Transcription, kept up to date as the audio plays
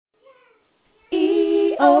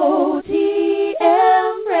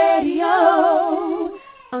AOTM Radio.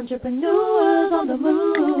 Entrepreneurs on the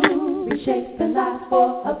move, reshaping life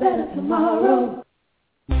for a better tomorrow.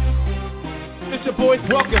 It's your boys,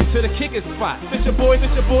 welcome to the Kicker Spot. It's your boys,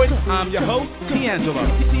 I'm your host, D'Angelo.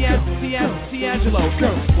 D'Angelo.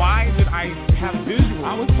 Why did I have visuals?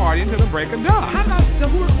 I was partying till the break of dawn. How about, so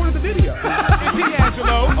who recorded the video? It's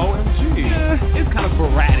D'Angelo. OMG. It's kind of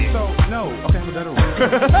sporadic. So, no. Okay, I have a better one.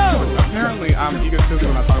 Apparently, I'm egotistical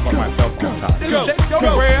when I talk about myself all the time. Go.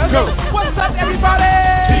 What's up, everybody?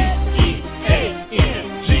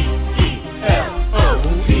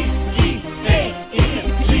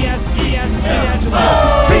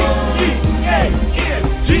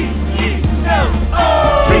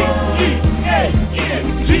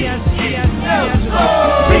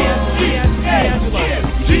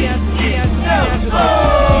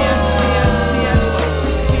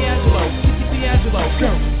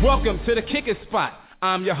 Welcome to the Kicker Spot.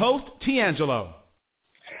 I'm your host, D'Angelo.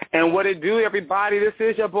 And what it do, everybody? This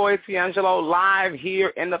is your boy, D'Angelo, live here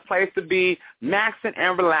in the place to be, maxing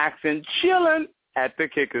and relaxing, chilling at the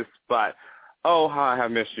Kicker Spot. Oh, how I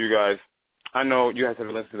have missed you guys. I know you guys have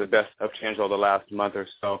listened to the best of D'Angelo the last month or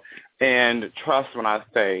so. And trust when I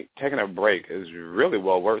say taking a break is really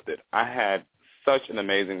well worth it. I had such an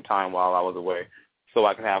amazing time while I was away, so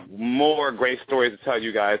I can have more great stories to tell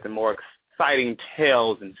you guys and more exciting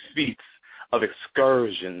tales and feats of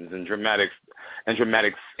excursions and dramatic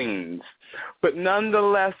scenes. But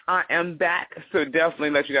nonetheless, I am back, so definitely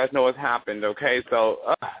let you guys know what's happened, okay?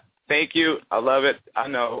 So thank you. I love it. I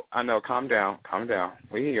know. Calm down.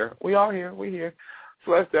 We here. We all here. We here.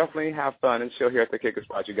 So let's definitely have fun and chill here at the Kicker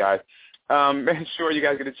Spot, you guys. Make sure you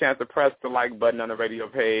guys get a chance to press the like button on the radio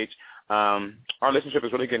page. Our relationship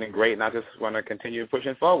is really getting great, and I just want to continue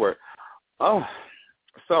pushing forward.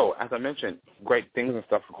 So, as I mentioned, great things and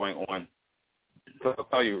stuff are going on. So I'll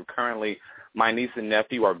tell you, currently, my niece and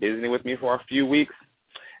nephew are visiting with me for a few weeks,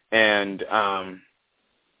 and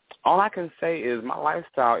all I can say is my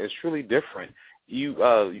lifestyle is truly different.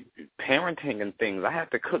 Parenting and things. I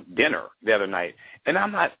had to cook dinner the other night, and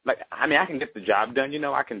I'm not I can get the job done.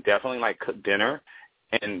 I can definitely cook dinner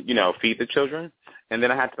and feed the children, and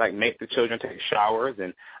then I had to make the children take showers,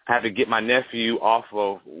 and I had to get my nephew off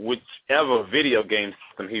of whichever video game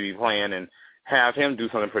system he be playing and have him do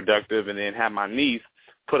something productive, and then have my niece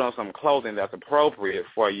put on some clothing that's appropriate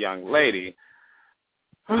for a young lady.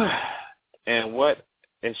 And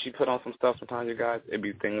she put on some stuff sometimes, you guys. It'd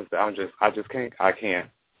be things that I just can't. I can't.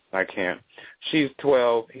 She's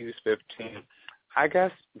 12. He's 15. I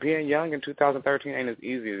guess being young in 2013 ain't as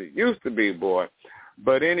easy as it used to be, boy.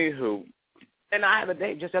 But anywho, and I had a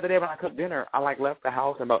date just the other day when I cooked dinner. I left the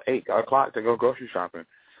house at about 8 o'clock to go grocery shopping.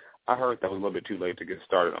 I heard that was a little bit too late to get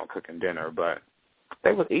started on cooking dinner, but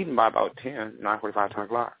they was eating by about 9:45, 10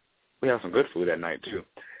 o'clock. We had some good food that night, too.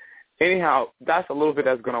 Anyhow, that's a little bit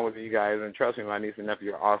that's going on with you guys, and trust me, my niece and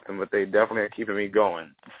nephew are awesome, but they definitely are keeping me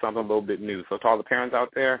going. Something a little bit new. So to all the parents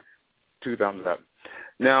out there, 2 thumbs up.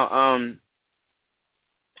 Now,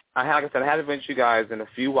 I had to mention you guys in a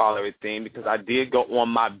few while everything because I did go on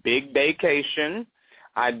my big vacation.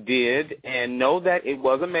 I did, and know that it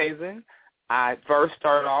was amazing. I first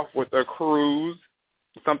started off with a cruise,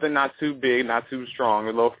 something not too big, not too strong,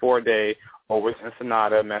 a little 4-day over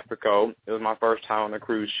Ensenada, Mexico. It was my first time on a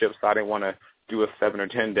cruise ship, so I didn't want to do a 7 or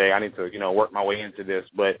 10 day. I need to, work my way into this,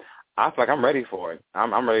 but I feel like I'm ready for it.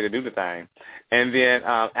 I'm ready to do the thing. And then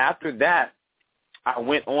after that, I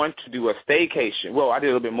went on to do a staycation. Well, I did a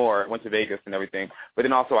little bit more. I went to Vegas and everything, but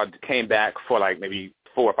then also I came back for maybe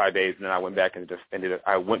 4 or 5 days, and then I went back and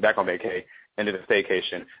I went back on vacay and did a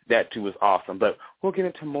staycation. That too was awesome. But we'll get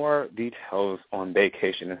into more details on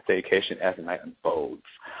vacation and staycation as the night unfolds.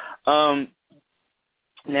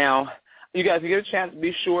 Now, you guys, if you get a chance,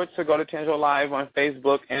 be sure to go to D'Angelo Live on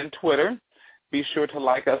Facebook and Twitter. Be sure to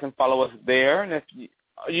like us and follow us there. And if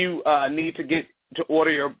you need to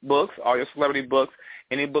order your books, all your celebrity books,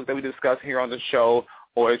 any book that we discuss here on the show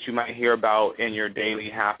or that you might hear about in your daily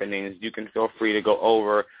happenings, you can feel free to go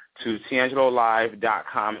over to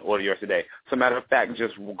TangeloLive.com and order yours today. So matter of fact,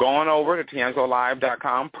 just go on over to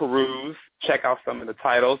TangeloLive.com, peruse, check out some of the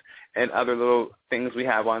titles and other little things we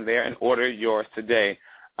have on there, and order yours today.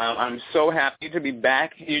 I'm so happy to be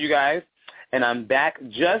back here, you guys, and I'm back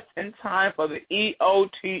just in time for the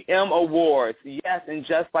EOTM Awards. Yes, in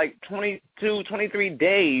just 23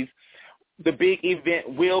 days, the big event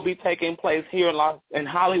will be taking place here in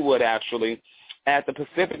Hollywood, actually, at the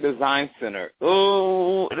Pacific Design Center.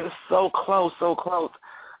 Oh, it is so close, so close.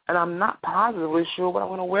 And I'm not positively sure what I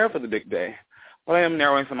want to wear for the big day. But I am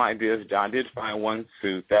narrowing some ideas down. I did find one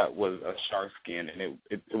suit that was a shark skin, and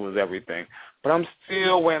it was everything. But I'm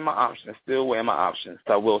still weighing my options,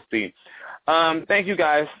 so we'll see. Thank you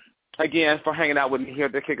guys again for hanging out with me here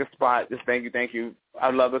at the Kicker Spot. Just thank you. I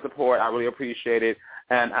love the support. I really appreciate it,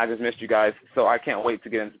 and I just missed you guys. So I can't wait to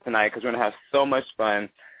get into tonight because we're going to have so much fun.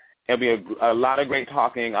 It'll be a lot of great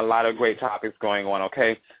talking, a lot of great topics going on,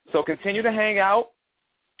 okay? So continue to hang out,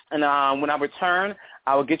 and when I return,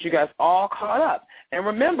 I will get you guys all caught up. And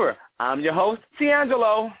remember, I'm your host,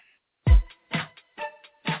 D'Angelo.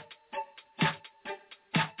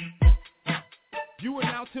 You are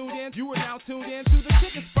now tuned in to the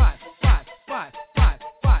Kicker Spot.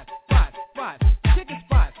 Kicker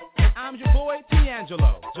Spot. And I'm your boy,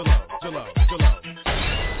 D'Angelo.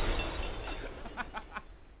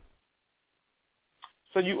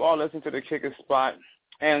 So you all listen to the Kicker Spot,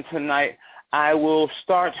 and tonight I will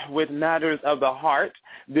start with matters of the heart.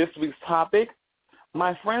 This week's topic,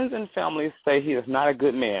 my friends and family say he is not a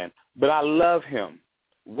good man, but I love him.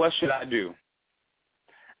 What should I do?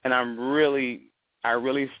 And I really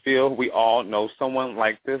feel we all know someone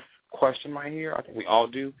like this question right here. I think we all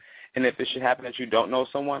do. And if it should happen that you don't know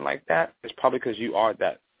someone like that, it's probably because you are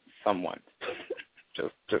that someone.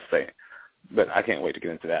 just saying. But I can't wait to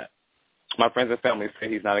get into that. My friends and family say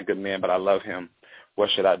he's not a good man, but I love him. What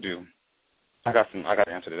should I do? I got an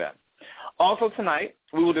answer to that. Also tonight,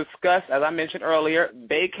 we will discuss, as I mentioned earlier,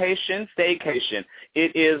 vacation, staycation.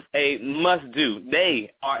 It is a must-do.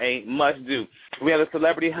 They are a must-do. We have a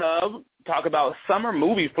Celebrity Hub, talk about summer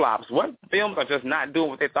movie flops. What films are just not doing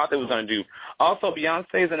what they thought they was going to do? Also,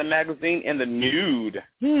 Beyonce is in a magazine in the nude.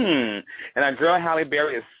 And our girl Halle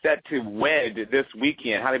Berry is set to wed this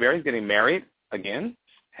weekend. Halle Berry's getting married again.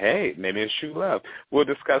 Hey, maybe it's true love. We'll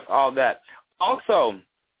discuss all that. Also,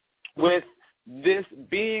 with this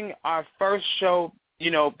being our first show,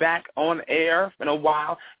 back on air in a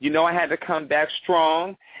while, I had to come back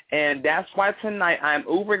strong, and that's why tonight I'm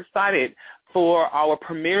uber excited for our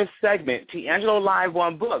premiere segment, D'Angelo Live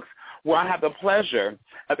on Books, where I have the pleasure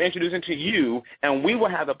of introducing to you, and we will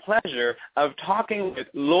have the pleasure of talking with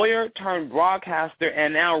lawyer turned broadcaster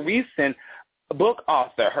and now recent book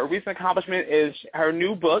author. Her recent accomplishment is her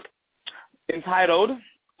new book entitled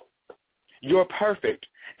You're Perfect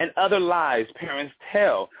and Other Lies Parents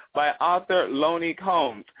Tell by author Loni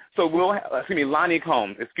Coombs. So Loni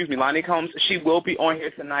Coombs. She will be on here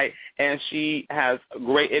tonight, and she has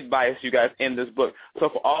great advice, you guys, in this book. So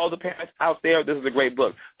for all the parents out there, this is a great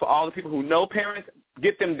book. For all the people who know parents,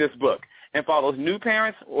 get them this book. And for all those new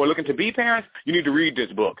parents or looking to be parents, you need to read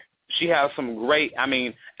this book. She has some great,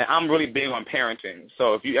 and I'm really big on parenting.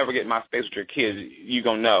 So if you ever get in my space with your kids, you're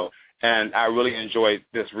going to know. And I really enjoyed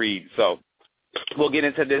this read. So we'll get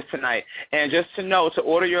into this tonight. And just to know, to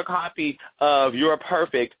order your copy of You're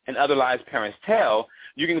Perfect and Other Lies Parents Tell,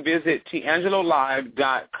 you can visit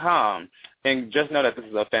TAngeloLive.com. And just know that this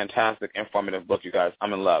is a fantastic, informative book, you guys.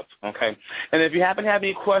 I'm in love, okay? And if you happen to have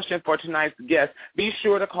any questions for tonight's guest, be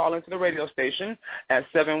sure to call into the radio station at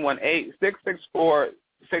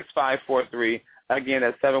 718-664-6543. Again,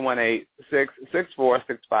 at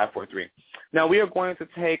 718-664-6543. Now, we are going to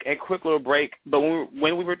take a quick little break, but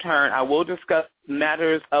when we return, I will discuss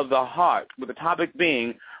matters of the heart, with the topic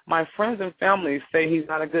being, my friends and family say he's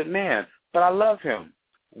not a good man, but I love him.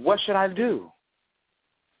 What should I do?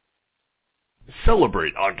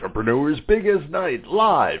 Celebrate entrepreneurs' biggest night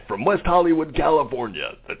live from West Hollywood,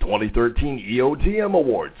 California, the 2013 EOTM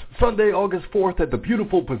Awards, Sunday, August 4th at the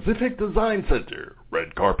beautiful Pacific Design Center.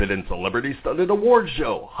 Red carpet and celebrity-studded awards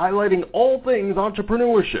show highlighting all things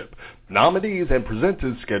entrepreneurship. Nominees and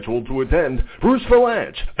presenters scheduled to attend: Bruce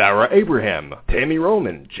Valanche, Farrah Abraham, Tammy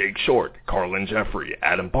Roman, Jake Short, Carlin Jeffrey,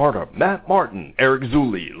 Adam Barter, Matt Martin, Eric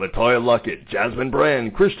Zulli, Latoya Luckett, Jasmine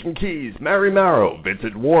Brand, Christian Keys, Mary Marrow,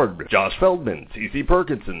 Vincent Ward, Josh Feldman, Cece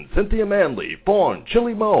Perkinson, Cynthia Manley, Fawn,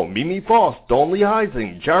 Chili Mo, Mimi Foss, Dawn Lee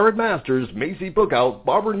Heising, Jared Masters, Macy Bookout,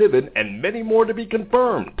 Barbara Niven, and many more to be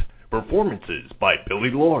confirmed. Performances by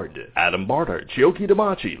Billy Lord, Adam Barter, Chioki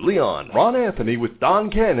Damachi, Leon, Ron Anthony with Don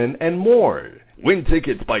Cannon, and more. Win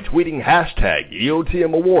tickets by tweeting hashtag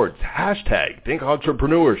EOTM Awards, hashtag Think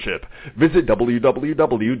Entrepreneurship. Visit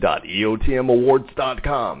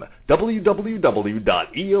www.eotmawards.com,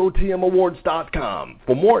 www.eotmawards.com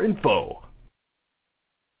for more info.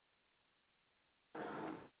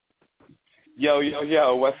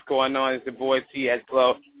 Yo, what's going on? It's the boy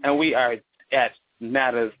D'Angelo, and we are at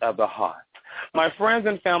Matters of the Heart. My friends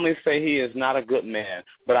and family say he is not a good man,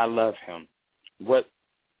 but I love him. What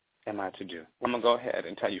am I to do? I'm going to go ahead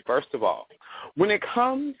and tell you, first of all, when it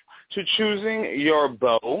comes to choosing your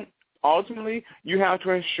beau, ultimately, you have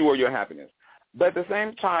to ensure your happiness. But at the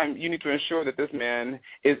same time, you need to ensure that this man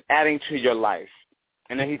is adding to your life,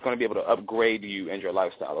 and then he's going to be able to upgrade you and your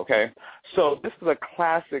lifestyle, okay? So this is a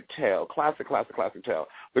classic tale, classic tale.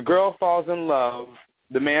 The girl falls in love.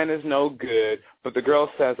 The man is no good, but the girl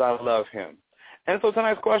says, I love him. And so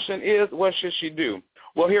tonight's question is, what should she do?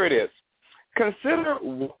 Well, here it is. Consider,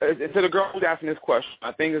 to the girl who's asking this question,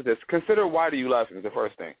 I think is this, consider why do you love him is the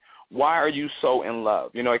first thing. Why are you so in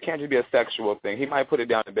love? You know, it can't just be a sexual thing. He might put it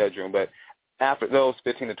down in the bedroom, but after those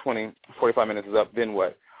 15 to 20, 45 minutes is up, then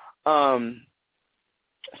what?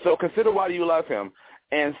 So consider why do you love him,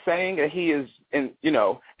 and saying that he is, and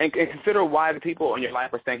consider why the people in your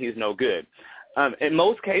life are saying he's no good. In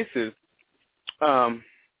most cases,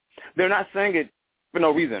 they're not saying it for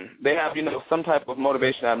no reason. They have, some type of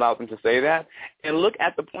motivation that allows them to say that, and look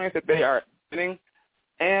at the points that they are saying,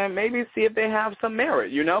 and maybe see if they have some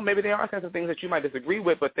merit. Maybe they are saying some things that you might disagree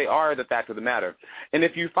with, but they are the fact of the matter. And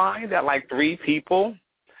if you find that like 3 people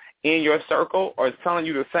in your circle are telling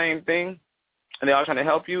you the same thing, and they're all trying to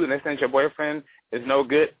help you, and they think your boyfriend is no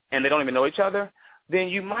good, and they don't even know each other, then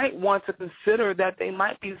you might want to consider that they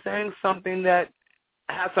might be saying something that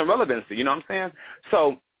has some relevancy. You know what I'm saying?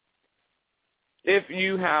 So if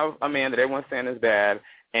you have a man that everyone's saying is bad,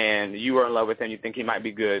 and you are in love with him, you think he might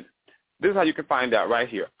be good, this is how you can find out right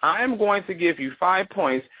here. I am going to give you 5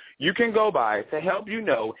 points you can go by to help you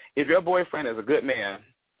know if your boyfriend is a good man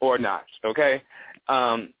or not, okay?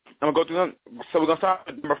 I'm going to go through them. So we're going to start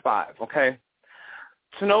with number 5, okay?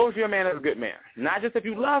 To know if your man is a good man. Not just if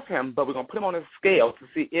you love him, but we're going to put him on a scale to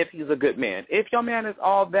see if he's a good man. If your man is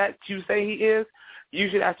all that you say he is,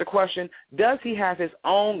 you should ask the question, does he have his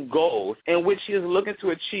own goals in which he is looking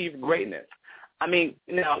to achieve greatness? I mean,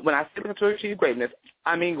 now, when I say looking to achieve greatness,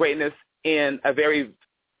 I mean greatness in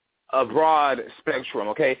a broad spectrum,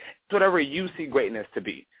 okay? It's whatever you see greatness to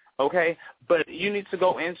be, okay? But you need to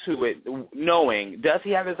go into it knowing, does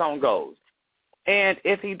he have his own goals? And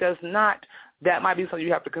if he does not, that might be something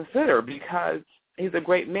you have to consider, because he's a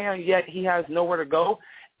great man, yet he has nowhere to go.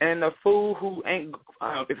 And the fool who ain't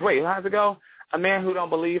how does it go? A man who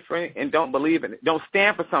don't believe for and don't believe in it, don't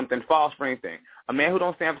stand for something, falls for anything. A man who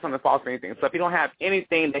don't stand for something, falls for anything. So if he don't have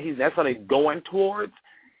anything that he's necessarily going towards,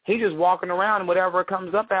 he's just walking around, and whatever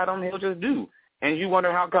comes up at him, he'll just do. And you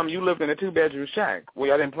wonder how come you lived in a 2-bedroom shack where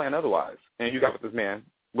y'all didn't plan otherwise, and you got with this man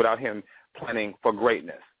without him planning for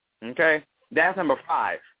greatness. Okay? That's number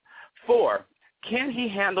 5. 4, can he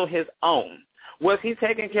handle his own? Was he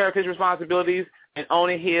taking care of his responsibilities and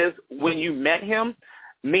owning his when you met him?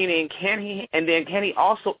 Meaning, can he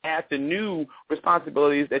also add the new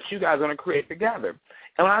responsibilities that you guys are going to create together?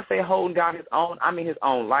 And when I say holding down his own, I mean his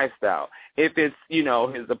own lifestyle. If it's,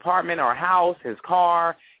 his apartment or house, his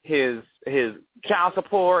car, his child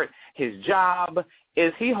support, his job,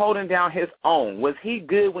 is he holding down his own? Was he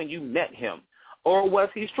good when you met him? Or was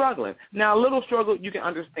he struggling? Now, a little struggle you can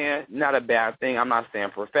understand, not a bad thing. I'm not saying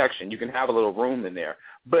perfection. You can have a little room in there.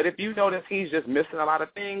 But if you notice he's just missing a lot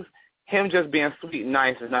of things, him just being sweet and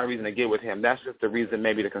nice is not a reason to get with him. That's just a reason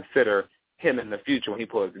maybe to consider him in the future when he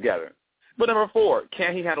pulls it together. But number 4,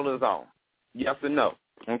 can he handle his own? Yes or no?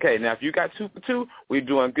 Okay, now if you got 2 for 2, we're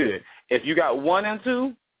doing good. If you got 1 and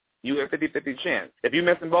 2, you have a 50-50 chance. If you're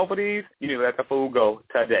missing both of these, you need to let the fool go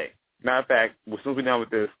today. Matter of fact, as soon as we're done with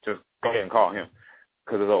this, just go ahead and call him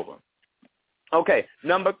because it's over. Okay,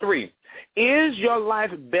 number 3. Is your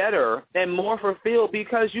life better and more fulfilled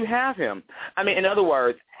because you have him? I mean, in other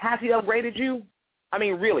words, has he upgraded you? I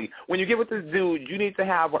mean, really, when you get with this dude, you need to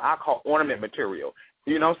have what I call ornament material.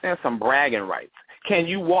 You know what I'm saying? Some bragging rights. Can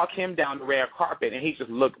you walk him down the red carpet and he just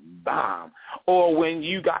look bomb? Or when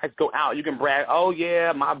you guys go out, you can brag, oh,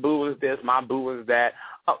 yeah, my boo is this, my boo is that.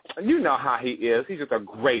 Oh, you know how he is. He's just a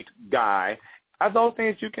great guy. Are those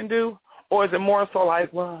things you can do? Or is it more so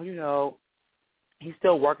like, well, he's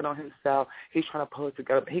still working on himself. He's trying to pull it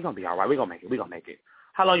together. He's going to be all right. We're going to make it. We're going to make it.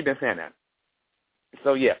 How long you been saying that?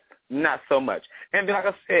 So, yeah, not so much. And then, like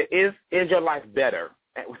I said, is your life better?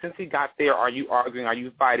 Since he got there, are you arguing? Are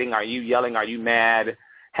you fighting? Are you yelling? Are you mad?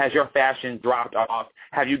 Has your fashion dropped off?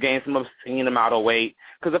 Have you gained some obscene amount of weight?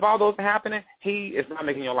 Because if all those are happening, he is not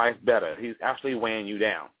making your life better. He's actually weighing you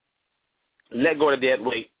down. Let go of the dead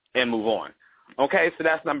weight and move on. Okay, so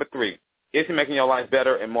that's number 3. Is he making your life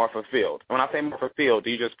better and more fulfilled? When I say more fulfilled,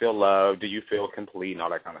 do you just feel loved? Do you feel complete and all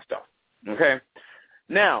that kind of stuff? Okay?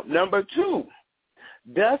 Now, number 2,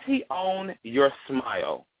 does he own your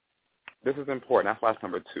smile? This is important. That's why it's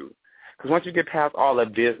number 2. Because once you get past all the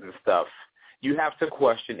business stuff, you have to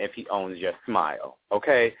question if he owns your smile,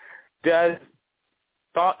 okay? Does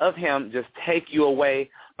thought of him just take you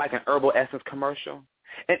away like an Herbal Essence commercial?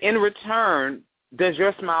 And in return, does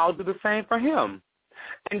your smile do the same for him?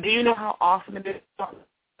 And do you know how awesome it is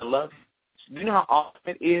to love? Do you know how awesome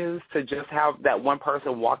it is to just have that one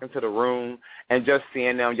person walk into the room and just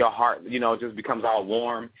seeing them, your heart, just becomes all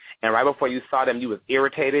warm. And right before you saw them, you was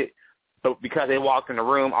irritated. But because they walked in the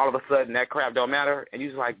room, all of a sudden that crap don't matter. And you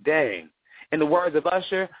was like, dang. In the words of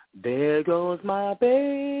Usher, there goes my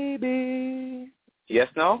baby. Yes,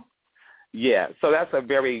 no? Yeah, so that's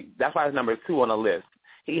why it's number 2 on the list.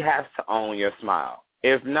 He has to own your smile.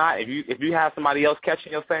 If not, if you have somebody else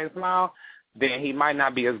catching your same smile, then he might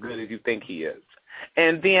not be as good as you think he is.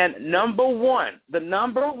 And then number 1, the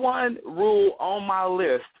number 1 rule on my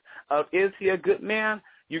list of is he a good man,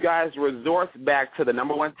 you guys resort back to the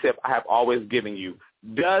number 1 tip I have always given you.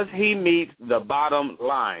 Does he meet the bottom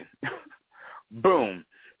line? Boom.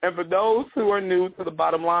 And for those who are new to the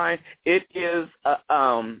bottom line, it is a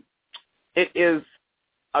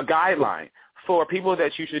guideline for people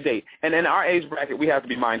that you should date. And in our age bracket, we have to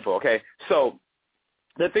be mindful, okay? So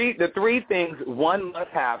the three things one must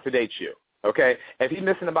have to date you, okay? If he's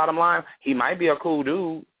missing the bottom line, he might be a cool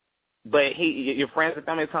dude, but your friends and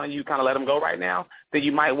family are telling you kind of let him go right now, then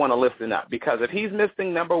you might want to listen up. Because if he's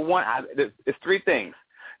missing number 1, it's 3 things.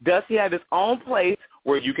 Does he have his own place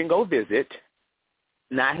where you can go visit?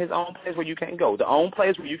 Not his own place where you can't go. The own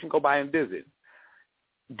place where you can go by and visit.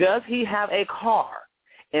 Does he have a car?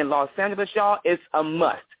 In Los Angeles, y'all, it's a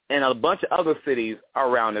must. And a bunch of other cities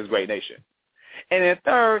around this great nation. And then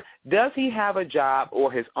third, does he have a job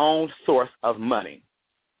or his own source of money?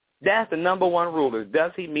 That's the number 1 rule is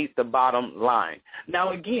does he meet the bottom line?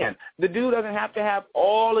 Now, again, the dude doesn't have to have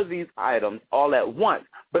all of these items all at once,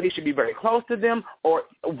 but he should be very close to them or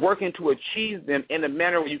working to achieve them in a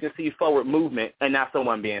manner where you can see forward movement and not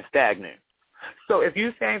someone being stagnant. So if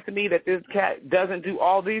you're saying to me that this cat doesn't do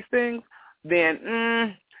all these things,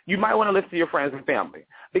 then you might want to listen to your friends and family.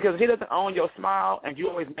 Because if he doesn't own your smile and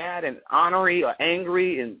you're always mad and ornery or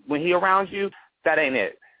angry and when he around you, that ain't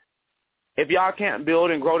it. If y'all can't build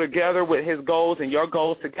and grow together with his goals and your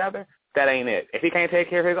goals together, that ain't it. If he can't take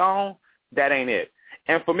care of his own, that ain't it.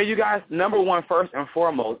 And for me, you guys, number 1, first and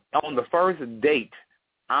foremost, on the first date,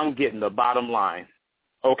 I'm getting the bottom line.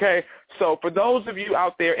 Okay? So for those of you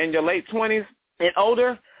out there in your late 20s and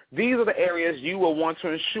older, these are the areas you will want to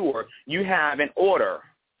ensure you have in order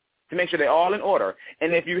to make sure they're all in order.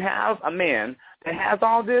 And if you have a man that has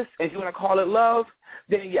all this and you want to call it love,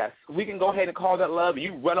 then yes, we can go ahead and call that love.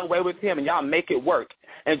 You run away with him and y'all make it work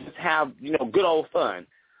and just have, good old fun.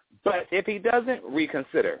 But if he doesn't,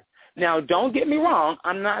 reconsider. Now, don't get me wrong.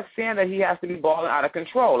 I'm not saying that he has to be balling out of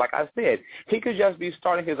control. Like I said, he could just be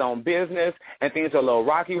starting his own business and things are a little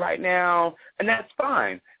rocky right now, and that's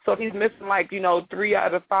fine. So if he's missing 3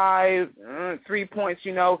 out of 5, 3 points,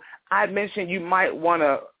 I'd mention you might want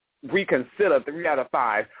to reconsider 3 out of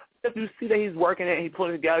 5. If you see that he's working it, he's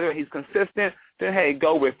putting it together, he's consistent, then, hey,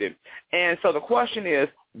 go with it. And so the question is,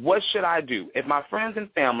 what should I do? If my friends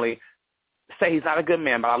and family say he's not a good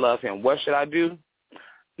man, but I love him, what should I do?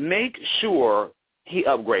 Make sure he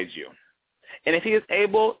upgrades you. And if he is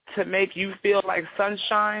able to make you feel like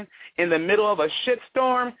sunshine in the middle of a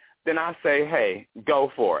shitstorm, then I say, hey,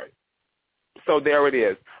 go for it. So there it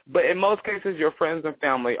is. But in most cases, your friends and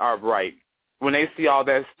family are right. When they see all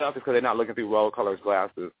that stuff, it's because they're not looking through rose-colored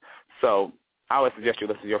glasses. So I would suggest you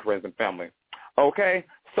listen to your friends and family. Okay?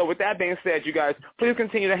 So with that being said, you guys, please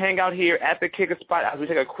continue to hang out here at the Kicker Spot as we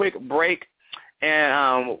take a quick break.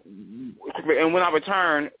 And when I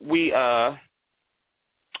return, we are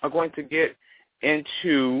going to get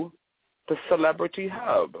into the Celebrity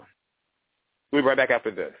Hub. We'll be right back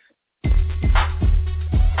after this.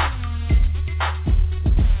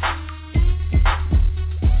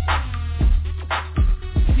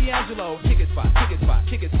 D'Angelo, Kicker Spot, Kicker Spot,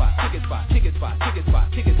 Kicker Spot, Kicker Spot, Kicker Spot, Kicker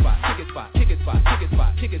Spot, Kicker Spot, Kicker Spot, Kicker Spot,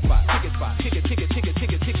 Kicker Spot, Kicker Spot, Kicker Spot, Kicker.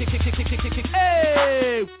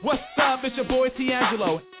 Hey, what's up? It's your boy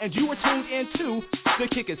D'Angelo, and you are tuned into the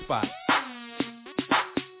Kicker Spot.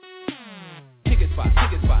 Kicker Spot,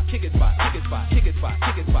 Kicker Spot, Kicker Spot, Kicker Spot, Kicker Spot,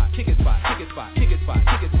 Kicker Spot, Kicker Spot, Kicker Spot, Kicker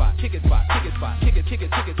Spot, Kicker Spot, Kicker Spot, Kicker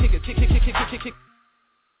Spot, Kicker.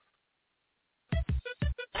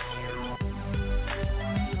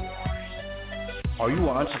 Are you an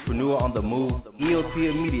entrepreneur on the move?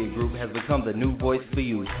 EOTM Media Group has become the new voice for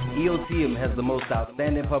you. EOTM has the most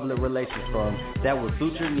outstanding public relations firm that will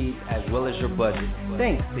suit your needs as well as your budget.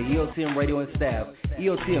 Thanks to EOTM Radio and staff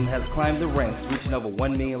EOTM has climbed the ranks, reaching over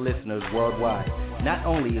 1 million listeners worldwide. Not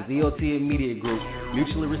only is EOTM Media Group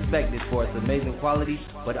mutually respected for its amazing quality,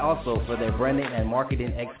 but also for their branding and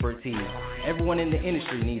marketing expertise. Everyone in the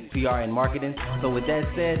industry needs PR and marketing, so with that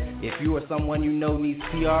said, if you or someone you know needs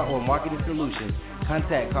PR or marketing solutions,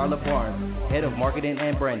 contact Carla Barnes, Head of Marketing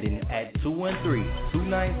and Branding at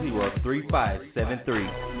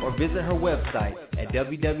 213-290-3573 or visit her website at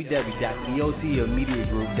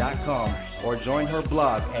www.eotmmediagroup.com or join her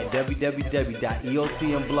blog at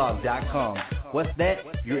www.eotmblog.com. What's that?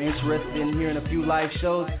 You're interested in hearing a few live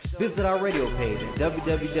shows? Visit our radio page at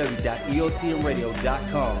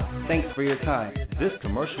www.eotmradio.com. Thanks for your time. This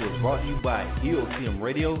commercial is brought to you by EOTM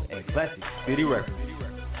Radio and Classic City Records.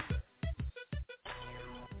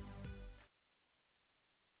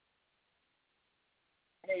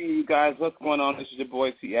 Hey, you guys, what's going on? This is your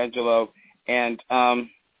boy, D'Angelo, and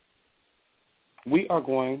we are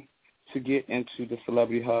going to get into the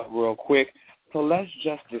Celebrity Hub real quick. So let's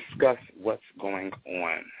just discuss what's going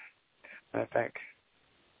on. Matter of fact,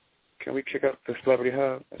 can we kick up the Celebrity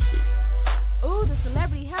Hub? Let's see. Ooh, the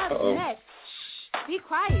Celebrity Hub is next. Be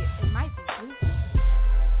quiet. It might be juicy.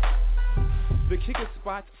 The Kick It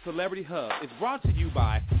Spot Celebrity Hub is brought to you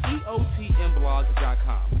by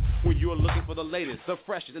EOTMblog.com. When you're looking for the latest, the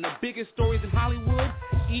freshest, and the biggest stories in Hollywood,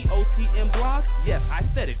 EOTM Blog, yes, I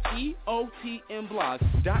said it,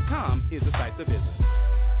 EOTMblog.com is the site to visit.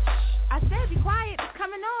 I said be quiet. It's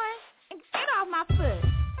coming on. And get off my foot.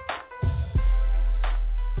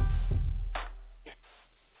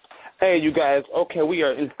 Hey, you guys. Okay, we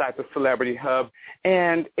are inside the Celebrity Hub,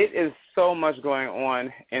 and it is so much going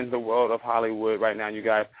on in the world of Hollywood right now, you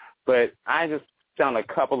guys. But I just found a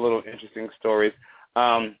couple little interesting stories.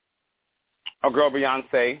 Our girl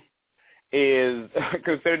Beyonce is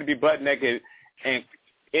considered to be butt naked in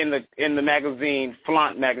the magazine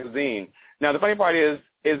Flaunt magazine. Now, the funny part is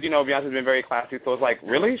Beyonce's been very classy, so it's like,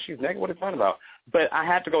 really? She's naked? What are you talking about? But I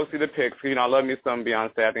had to go see the pics. I love me some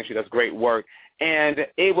Beyonce. I think she does great work. And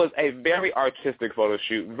it was a very artistic photo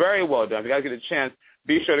shoot, very well done. If you guys get a chance,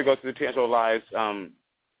 be sure to go to the D'Angelo Lives, to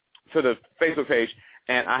the Facebook page,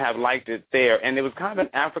 and I have liked it there. And it was kind of an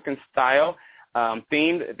African-style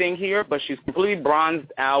themed thing here, but she's completely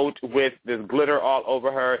bronzed out with this glitter all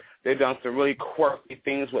over her. They've done some really quirky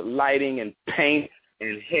things with lighting and paint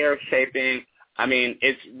and hair shaping. I mean,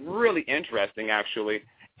 it's really interesting, actually.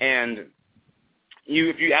 And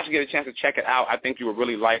if you actually get a chance to check it out, I think you will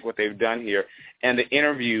really like what they've done here. And the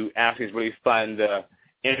interview actually is really fun. The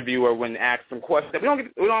interviewer, when asked some questions that we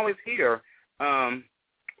don't always hear, not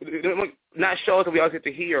shows that we always get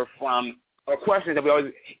to hear from, or questions that we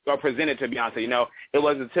always are presented to Beyonce. It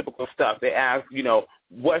was the typical stuff. They asked,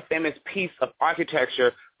 what famous piece of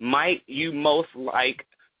architecture might you most like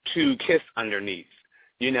to kiss underneath?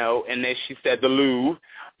 And then she said the Louvre.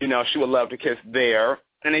 She would love to kiss there.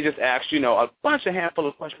 And they just asked, a handful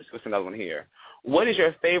of questions. What's another one here? What is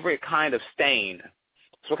your favorite kind of stain?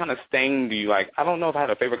 So what kind of stain do you like? I don't know if I had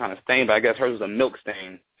a favorite kind of stain, but I guess hers was a milk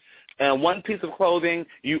stain. And one piece of clothing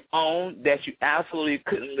you own that you absolutely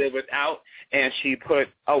couldn't live without, and she put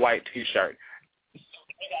a white T-shirt. You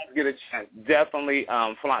guys get a chance. Definitely,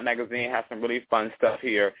 Flaunt Magazine has some really fun stuff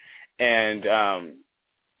here, and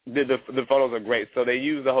the photos are great. So they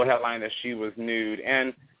use the whole headline that she was nude,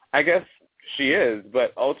 and I guess she is,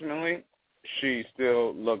 but ultimately she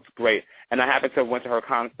still looks great. And I happened to have went to her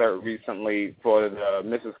concert recently for the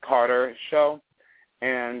Mrs. Carter show,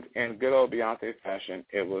 and in good old Beyonce fashion,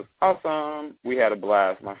 it was awesome. We had a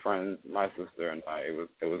blast, my friends, my sister, and I.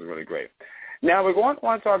 It was really great. Now we're going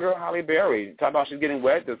on to our girl Halle Berry. Talk about she's getting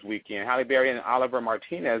wed this weekend. Halle Berry and Oliver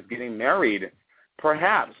Martinez getting married.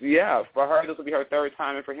 Perhaps, yeah. For her, this will be her third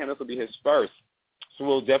time, and for him, this will be his first. So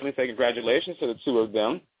we'll definitely say congratulations to the two of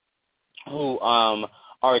them, who are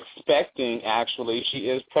expecting, actually. She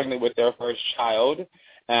is pregnant with their first child.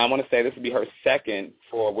 And I want to say this will be her second,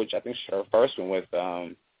 for which I think she's her first one with,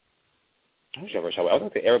 who's her first child? I was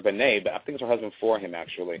going to say Eric Benet, but I think it's her husband for him,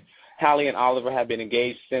 actually. Halle and Oliver have been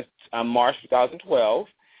engaged since March 2012,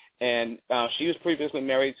 and she was previously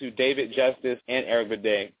married to David Justice and Eric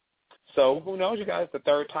Benet. So who knows, you guys, the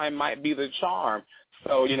third time might be the charm.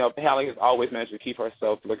 So, Halle has always managed to keep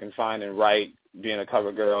herself looking fine and right, being a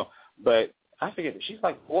cover girl. But I forget, she's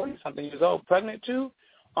like 40-something years old, pregnant too?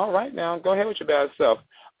 All right, now, go ahead with your bad self.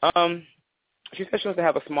 She said she wants to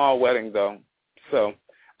have a small wedding, though. So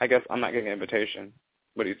I guess I'm not getting an invitation.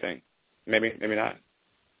 What do you think? Maybe not?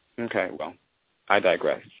 Okay, well, I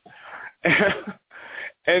digress. And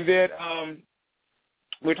then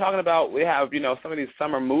we're talking about, we have, some of these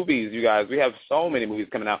summer movies, you guys. We have so many movies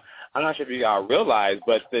coming out. I'm not sure if you all realize,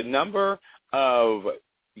 but the number of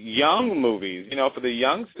young movies, for the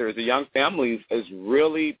youngsters, the young families is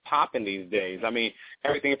really popping these days. I mean,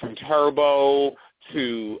 everything from Turbo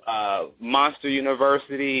to Monster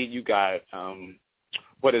University. You got,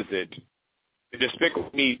 what is it? Despicable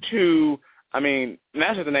Me 2. I mean,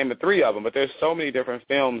 that's just the name of 3 of them, but there's so many different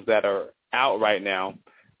films that are out right now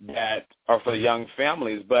that are for the young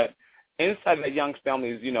families. But inside of the young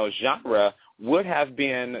families, genre would have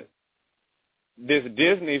been this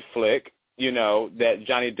Disney flick, that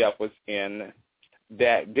Johnny Depp was in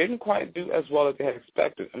that didn't quite do as well as they had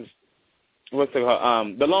expected. What's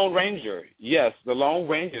it, The Lone Ranger. Yes, The Lone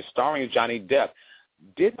Ranger starring Johnny Depp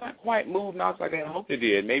did not quite move knocks like they had hoped it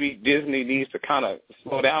did. Maybe Disney needs to kind of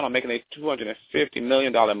slow down on making these $250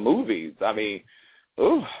 million movies. I mean,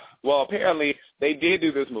 ooh. Well, apparently they did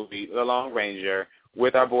do this movie, The Lone Ranger,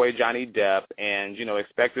 with our boy Johnny Depp, and,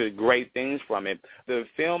 expected great things from it. The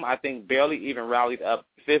film, I think, barely even rallied up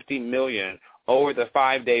 $50 million over the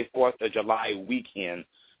 5-day 4th of July weekend.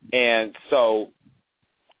 And so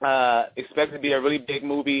expected to be a really big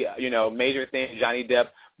movie, major thing, Johnny Depp.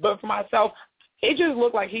 But for myself, it just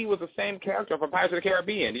looked like he was the same character from Pirates of the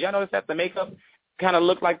Caribbean. Did y'all notice that the makeup kind of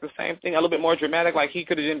looked like the same thing, a little bit more dramatic, like he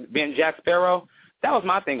could have been Jack Sparrow? That was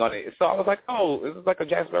my thing on it. So I was like, oh, this is like a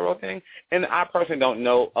Jack Sparrow thing? And I personally don't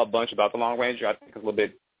know a bunch about The Lone Ranger. I think it's a little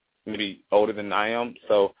bit maybe older than I am,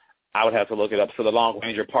 so I would have to look it up. So The Lone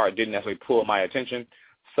Ranger part didn't necessarily pull my attention.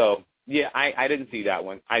 So, yeah, I didn't see that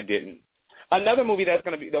one. I didn't. Another movie that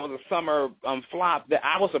was a summer flop that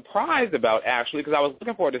I was surprised about, actually, because I was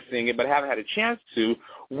looking forward to seeing it but haven't had a chance to,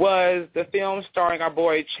 was the film starring our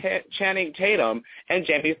boy Channing Tatum and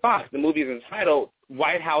Jamie Foxx. The movie is entitled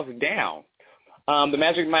White House Down. The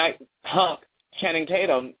Magic Mike hunk Channing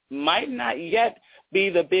Tatum might not yet be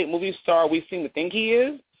the big movie star we seem to think he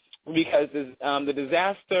is, because the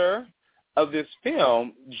disaster of this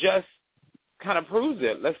film just kind of proves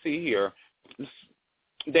it. Let's see here.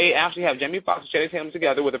 They actually have Jamie Foxx and Channing Tatum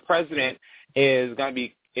together, where the president is going to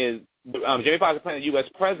be Jamie Foxx is playing the U.S.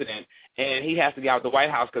 president, and he has to get out of the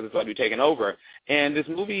White House because it's going to be taken over. And this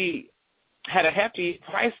movie had a hefty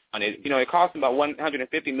price on it. It cost them about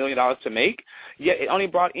 $150 million to make, yet it only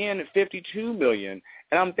brought in $52 million.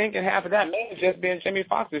 And I'm thinking half of that may have just been Jamie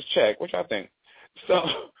Foxx's check, which I think. So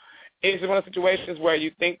it's one of the situations where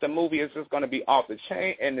you think the movie is just going to be off the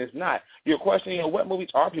chain, and it's not. You're questioning, what movies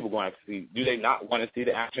are people going to see? Do they not want to see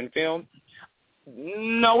the action film?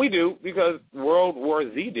 No, we do, because World War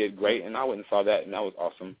Z did great, and I went and saw that, and that was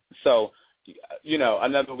awesome. So,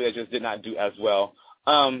 another movie that just did not do as well.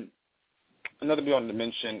 Another movie I wanted to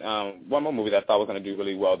mention, one more movie that I thought was going to do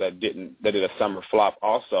really well that did a summer flop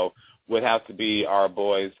also would have to be our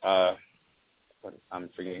boys, I'm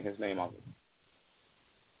forgetting his name off.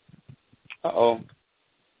 Uh-oh.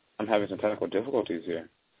 I'm having some technical difficulties here.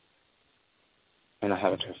 And I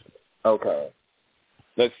haven't just... Okay.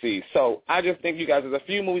 Let's see. So I just think, you guys, there's a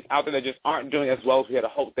few movies out there that just aren't doing as well as we had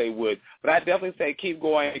hoped they would. But I definitely say keep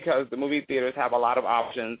going, because the movie theaters have a lot of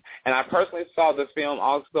options. And I personally saw this film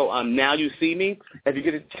also, Now You See Me. If you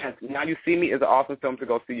get a chance, Now You See Me is an awesome film to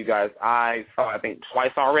go see, you guys. I saw it, I think,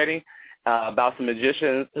 twice already, about some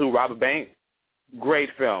magicians who rob a bank. Great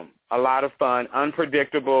film. A lot of fun,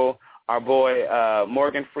 unpredictable. Our boy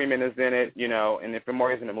Morgan Freeman is in it, and if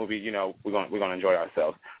Morgan's in the movie, we're gonna enjoy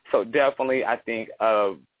ourselves. So definitely, I think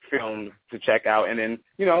films to check out, and then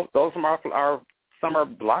those are our summer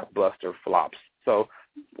blockbuster flops. So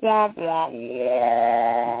womp womp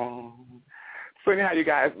womp. So anyhow, you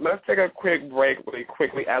guys, let's take a quick break really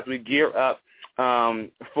quickly as we gear up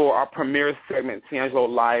for our premiere segment, D'Angelo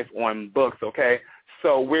Live on Books. Okay,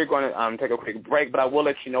 so we're going to take a quick break, but I will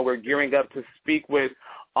let you know we're gearing up to speak with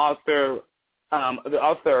the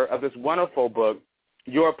author of this wonderful book,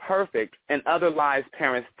 You're Perfect and Other Lies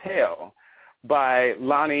Parents Tell, by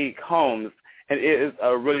Loni Coombs. And it is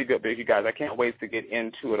a really good book, you guys. I can't wait to get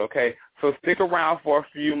into it, okay? So stick around for a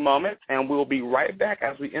few moments, and we'll be right back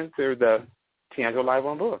as we enter the D'Angelo Live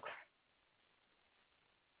on Books.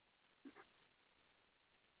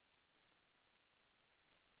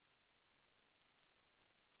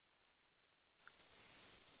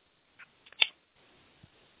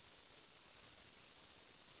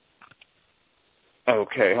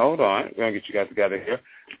 Okay, hold on. We're going to get you guys together here.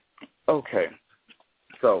 Okay.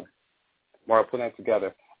 So, while we're putting that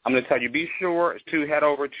together, I'm going to tell you, be sure to head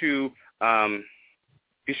over to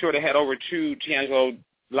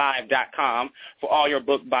D'AngeloLive.com for all your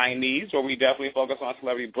book buying needs, where we definitely focus on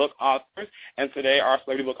celebrity book authors. And today our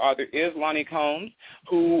celebrity book author is Loni Coombs,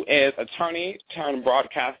 who is attorney turned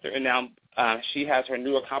broadcaster, and now she has her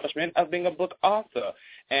new accomplishment of being a book author.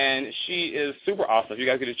 And she is super awesome. If you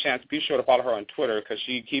guys get a chance, be sure to follow her on Twitter, because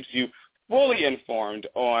she keeps you fully informed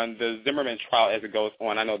on the Zimmerman trial as it goes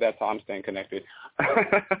on. I know that's how I'm staying connected.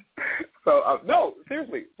 So, no,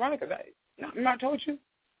 seriously, Veronica, I told you?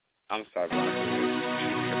 I'm sorry, Veronica.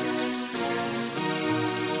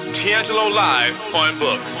 D'Angelo Live on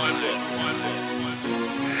Book.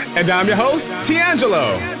 And I'm your host,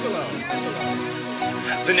 D'Angelo.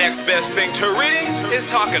 The next best thing to reading is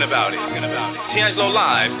talking about it.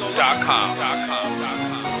 D'AngeloLive.com.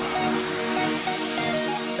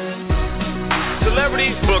 Celebrity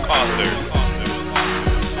book authors.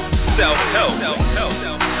 Self-help.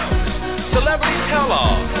 Celebrity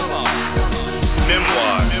tell-all.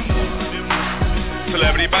 Memoir.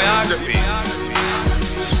 Celebrity biography.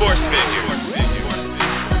 Sports figures.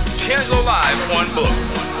 D'Angelo Live on Book.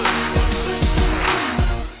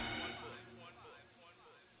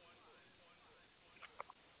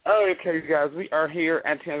 Okay, you guys, we are here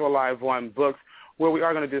at D'Angelo Live on Books, where we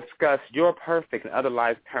are going to discuss Your Perfect and Other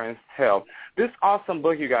Lies Parents Tell. This awesome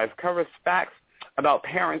book, you guys, covers facts about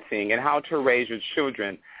parenting and how to raise your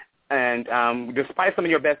children. And despite some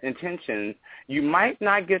of your best intentions, you might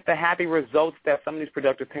not get the happy results that some of these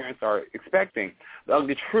productive parents are expecting. The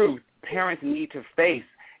ugly truth parents need to face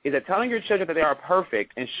is that telling your children that they are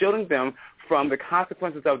perfect and shielding them from the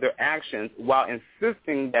consequences of their actions while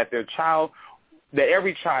insisting that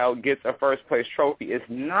every child gets a first-place trophy is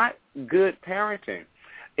not good parenting.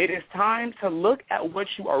 It is time to look at what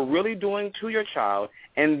you are really doing to your child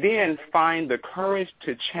and then find the courage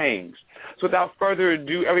to change. So without further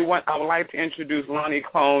ado, everyone, I would like to introduce Loni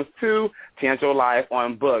Coombs to D'Angelo Live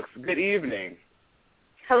on Books. Good evening.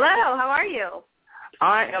 Hello, how are you?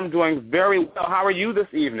 I am doing very well. How are you this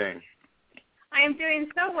evening? I am doing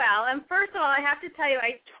so well. And first of all, I have to tell you,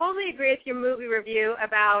 I totally agree with your movie review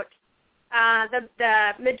about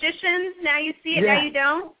the magicians. Now you see it, now you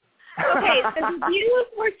don't. Okay, the reviews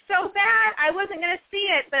were so bad, I wasn't going to see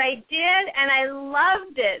it, but I did, and I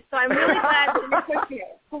loved it. So I'm really glad that you're pushing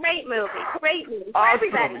it. Great movie.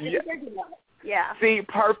 Awesome. Yeah. See,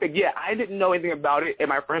 perfect. Yeah, I didn't know anything about it, and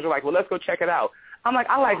my friends were like, well, let's go check it out. I'm like,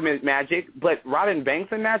 I like magic, but Robin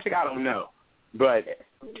Banks and magic, I don't know. But,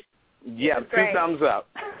 yeah, 2 thumbs up.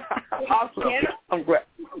 Awesome. I'm glad.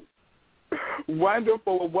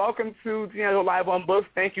 Wonderful. Well, welcome to D'Angelo Live on Books.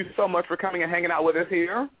 Thank you so much for coming and hanging out with us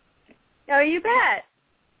here. Oh, you bet.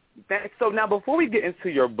 So now before we get into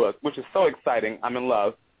your book, which is so exciting, I'm in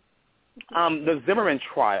love, the Zimmerman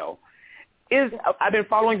trial, I've been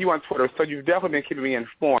following you on Twitter, so you've definitely been keeping me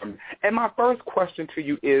informed. And my first question to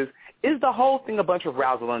you is the whole thing a bunch of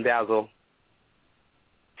razzle and dazzle?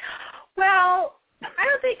 Well, I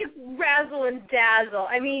don't think it's razzle and dazzle.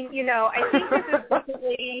 I mean, I think this is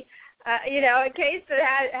definitely a case that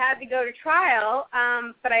had to go to trial,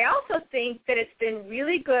 but I also think that it's been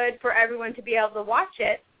really good for everyone to be able to watch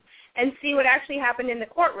it and see what actually happened in the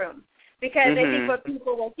courtroom. Because I think what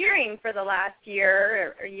people were hearing for the last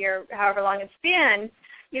year or year, however long it's been,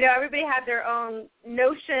 everybody had their own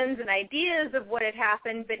notions and ideas of what had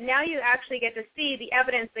happened, but now you actually get to see the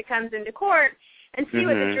evidence that comes into court and see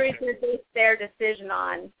what the jury's going to base their decision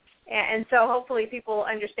on. And so hopefully people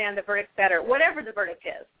understand the verdict better, whatever the verdict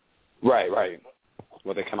is. Right.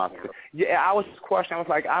 Well, they come out. Yeah, I was just questioning. I was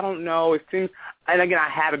like, I don't know. It seems, and again, I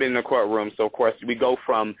haven't been in the courtroom, so of course we go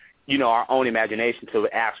from our own imagination to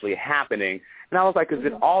it actually happening. And I was like, is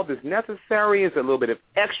it all this necessary? Is there a little bit of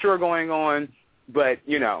extra going on? But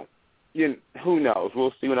who knows?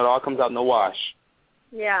 We'll see when it all comes out in the wash.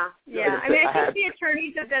 Yeah. I mean, I think the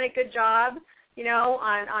attorneys have done a good job,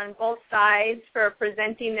 on both sides for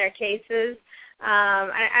presenting their cases.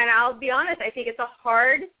 And I'll be honest, I think it's a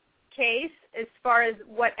hard case as far as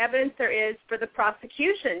what evidence there is for the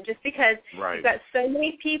prosecution, just because you've got so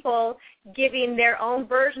many people giving their own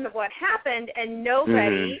version of what happened, and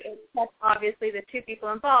nobody, except obviously the 2 people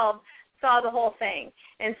involved, saw the whole thing.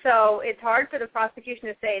 And so it's hard for the prosecution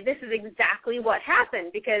to say this is exactly what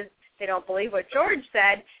happened, because they don't believe what George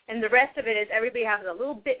said, and the rest of it is everybody has a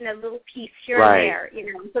little bit and a little piece here and there.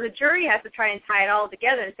 So the jury has to try and tie it all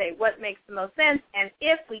together and say what makes the most sense, and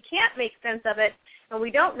if we can't make sense of it and we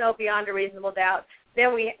don't know beyond a reasonable doubt,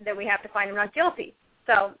 then we have to find him not guilty.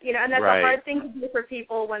 So, and that's a hard thing to do for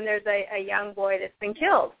people when there's a young boy that's been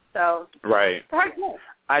killed. So it's a hard thing.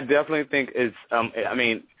 I definitely think it's,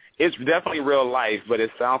 it's definitely real life, but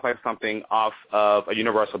it sounds like something off of a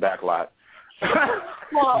Universal backlot.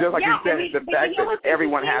 Well, just like you said, the fact that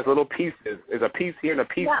everyone has little pieces, is a piece here and a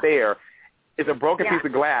piece there, is a broken piece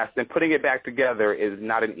of glass, then putting it back together is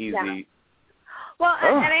not an easy Well,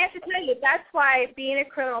 and I have to tell you, that's why being a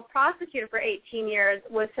criminal prosecutor for 18 years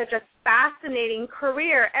was such a fascinating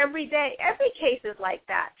career. Every day, every case is like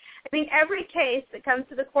that. I mean, every case that comes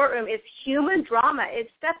to the courtroom is human drama.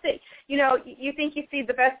 It's stuff that, you think you see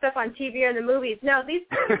the best stuff on TV or in the movies. No, these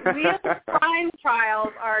real crime trials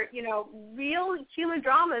are, real human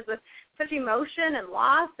dramas with such emotion and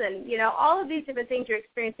loss and, all of these different things you're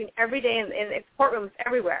experiencing every day in courtrooms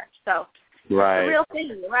everywhere. So right. It's a real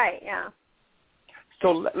thing. Right, yeah.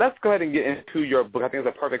 So let's go ahead and get into your book. I think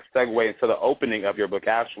it's a perfect segue into the opening of your book,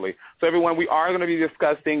 actually. So, everyone, we are going to be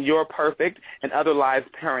discussing You're Perfect and Other Lies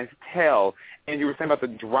Parents Tell. And you were saying about the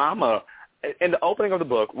drama. In the opening of the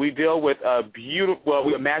book, we deal with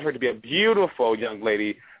we imagine her to be a beautiful young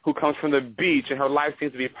lady who comes from the beach, and her life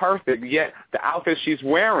seems to be perfect, yet the outfit she's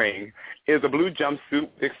wearing is a blue jumpsuit,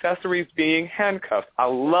 the accessories being handcuffs. I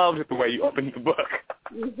loved the way you opened the book.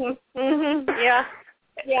 Yeah.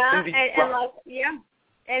 Yeah,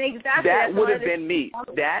 and exactly. That would have been me.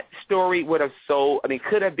 That story would have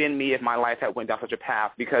could have been me if my life had went down such a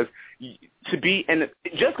path, because to be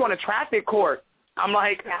just going to traffic court, I'm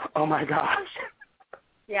like, oh my gosh.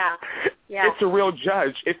 Yeah. It's a real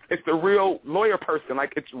judge. It's a real lawyer person.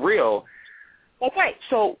 Like, it's real. That's right.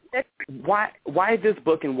 So why this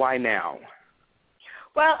book and why now?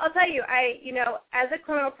 Well, I'll tell you, as a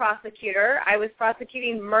criminal prosecutor, I was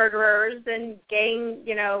prosecuting murderers and gang,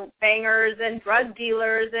 bangers and drug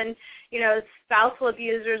dealers and, spousal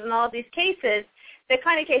abusers and all of these cases, the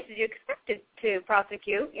kind of cases you expected to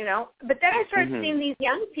prosecute, But then I started seeing these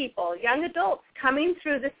young people, young adults coming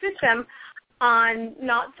through the system on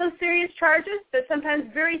not so serious charges, but sometimes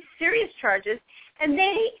very serious charges, and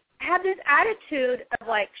they have this attitude of,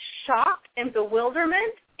 like, shock and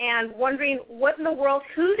bewilderment and wondering what in the world,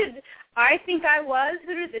 who did I think I was,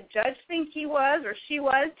 who did the judge think he was or she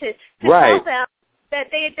was to tell them that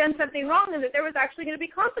they had done something wrong and that there was actually going to be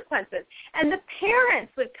consequences. And the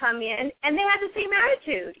parents would come in, and they had the same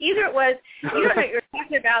attitude. Either it was, you don't know what you're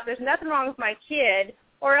talking about, there's nothing wrong with my kid,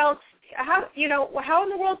 or else, how in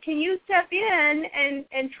the world can you step in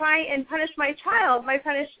and try and punish my child? My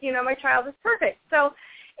child is perfect. So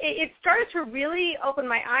it started to really open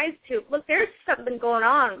my eyes to, look, there's something going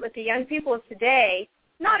on with the young people of today.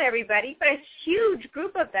 Not everybody, but a huge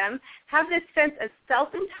group of them have this sense of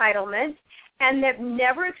self-entitlement, and they've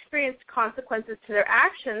never experienced consequences to their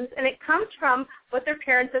actions, and it comes from what their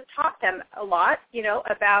parents have taught them a lot,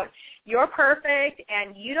 about you're perfect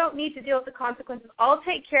and you don't need to deal with the consequences. I'll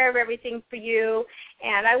take care of everything for you,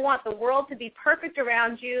 and I want the world to be perfect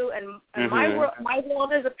around you, and my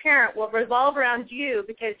world as a parent will revolve around you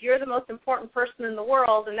because you're the most important person in the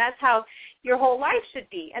world, and that's how your whole life should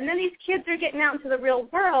be. And then these kids are getting out into the real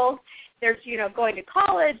world. They're, going to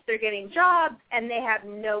college, they're getting jobs, and they have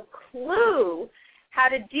no clue how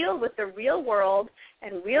to deal with the real world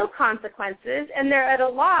and real consequences, and they're at a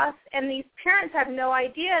loss, and these parents have no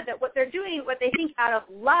idea that what they're doing, what they think out of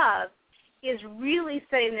love, is really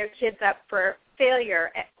setting their kids up for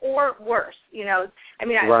failure or worse.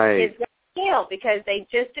 Kids fail because they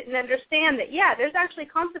just didn't understand that, there's actually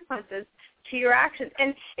consequences to your actions.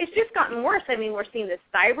 And it's just gotten worse. We're seeing this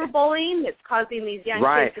cyberbullying that's causing these young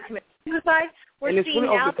kids to commit suicide. And it's really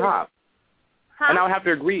over the top. And I would have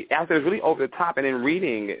to agree, after it's really over the top, and in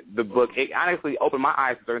reading the book, it honestly opened my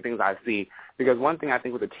eyes to certain things I see. Because one thing I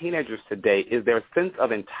think with the teenagers today is their sense of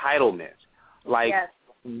entitlement. Like,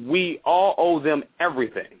 we all owe them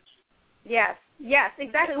everything. Yes,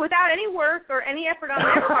 exactly. Without any work or any effort on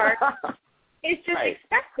their part, it's just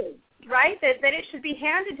expected, right? That it should be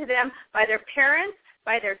handed to them by their parents,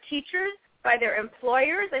 by their teachers, by their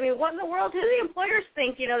employers. What in the world do the employers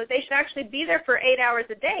think, that they should actually be there for 8 hours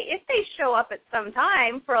a day? If they show up at some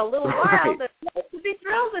time for a little while, they should be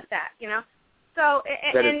thrilled with that, So,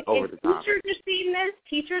 and teachers are seeing this.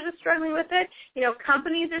 Teachers are struggling with it.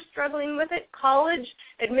 Companies are struggling with it. College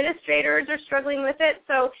administrators are struggling with it.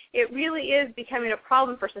 So it really is becoming a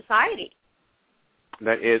problem for society.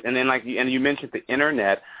 That is. And then, you mentioned the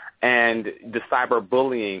Internet and the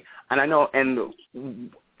cyberbullying. And I know,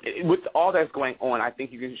 with all that's going on, I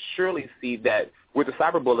think you can surely see that with the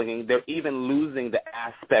cyberbullying, they're even losing the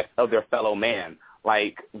aspect of their fellow man.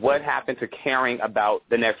 Like, what happened to caring about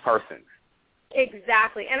the next person?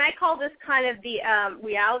 Exactly. And I call this kind of the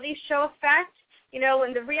reality show effect.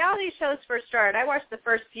 When the reality shows first started, I watched the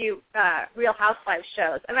first few Real Housewives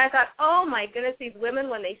shows, and I thought, oh, my goodness, these women,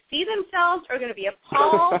 when they see themselves, are going to be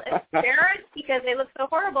appalled and embarrassed because they look so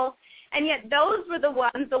horrible. And yet those were the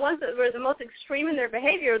ones that were the most extreme in their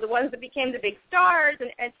behavior, the ones that became the big stars.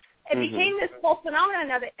 And it became this whole phenomenon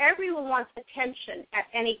now that everyone wants attention at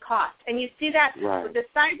any cost. And you see that with the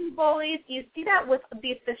cyber bullies. You see that with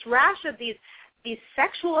this rash of these these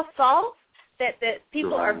sexual assaults that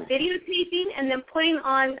people are videotaping and then putting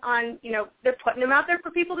on, they're putting them out there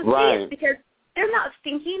for people to see it because they're not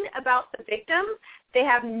thinking about the victim. They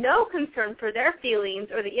have no concern for their feelings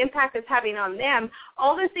or the impact it's having on them.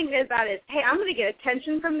 All they're thinking about is, hey, I'm going to get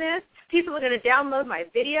attention from this. People are going to download my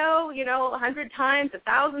video, 100 times,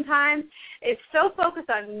 1,000 times. It's so focused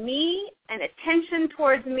on me and attention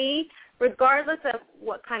towards me, regardless of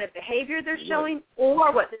what kind of behavior they're showing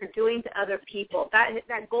or what they're doing to other people.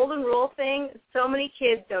 That golden rule thing, so many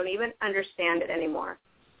kids don't even understand it anymore.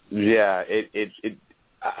 Yeah,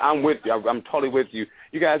 I'm with you. I'm totally with you.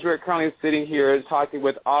 You guys, we're currently sitting here talking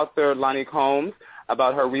with author Loni Coombs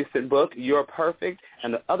about her recent book, You're Perfect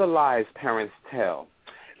and the Other Lies Parents Tell.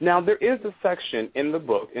 Now, there is a section in the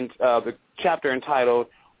book, in the chapter entitled,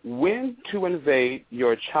 When to Invade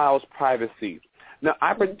Your Child's Privacy. Now,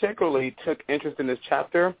 I particularly took interest in this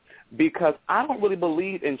chapter because I don't really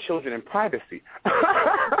believe in children and privacy. So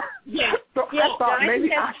I thought maybe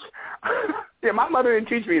my mother didn't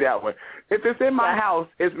teach me that one. If it's in my house,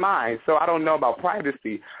 it's mine, so I don't know about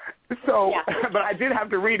privacy. So, but I did have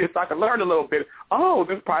to read it so I could learn a little bit. Oh,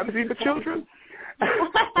 there's privacy for children? And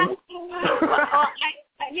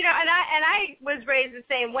I was raised the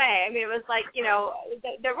same way. I mean, it was like,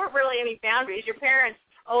 there weren't really any boundaries. Your parents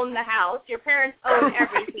own the house. Your parents own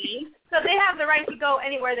everything. So they have the right to go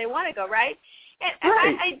anywhere they want to go, right?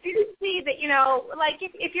 And I do see that, like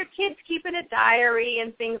if your kid's keeping a diary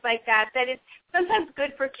and things like that, that it's sometimes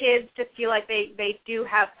good for kids to feel like they do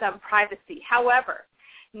have some privacy. However,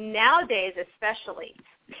 nowadays especially,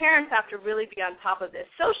 parents have to really be on top of this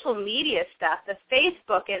social media stuff, the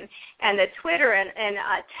Facebook and the Twitter and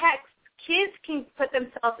text. Kids can put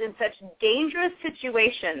themselves in such dangerous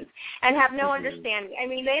situations and have no understanding. I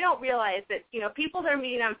mean, they don't realize that, people that are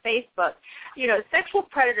meeting on Facebook, sexual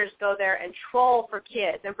predators go there and troll for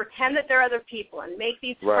kids and pretend that they're other people and make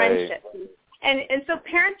these friendships. And so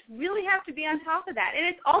parents really have to be on top of that. And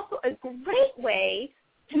it's also a great way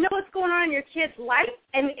to know what's going on in your kid's life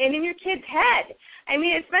and in your kid's head. I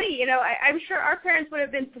mean, it's funny, I'm sure our parents would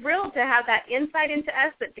have been thrilled to have that insight into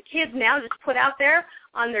us that the kids now just put out there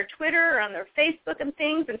on their Twitter or on their Facebook and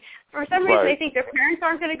things. And for some reason they think their parents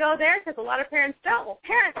aren't going to go there because a lot of parents don't. Well,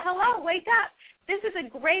 parents, hello, wake up. This is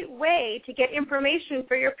a great way to get information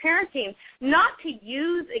for your parenting, not to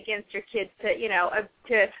use against your kids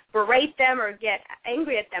to berate them or get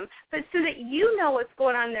angry at them, but so that you know what's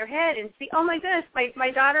going on in their head and see, oh, my goodness,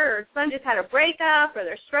 my daughter or son just had a breakup or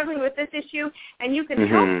they're struggling with this issue, and you can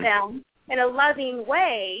help them in a loving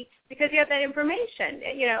way because you have that information,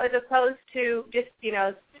 as opposed to just,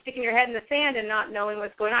 sticking your head in the sand and not knowing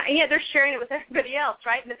what's going on. And yet they're sharing it with everybody else,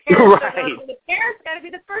 right? And the parents got to be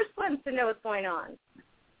the first ones to know what's going on.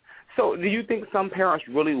 So do you think some parents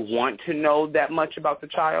really want to know that much about the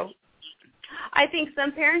child? I think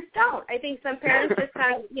some parents don't. I think some parents just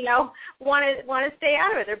kind of, want to stay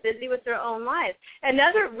out of it. They're busy with their own lives.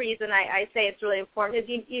 Another reason I say it's really important is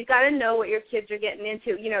you got to know what your kids are getting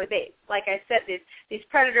into. They, like I said, these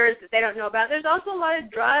predators that they don't know about. There's also a lot of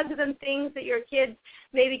drugs and things that your kids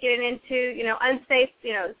may be getting into, unsafe,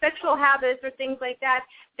 sexual habits or things like that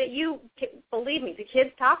believe me, the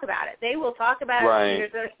kids talk about it. They will talk about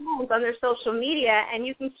it on their social media, and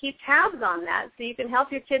you can keep tabs on that so you can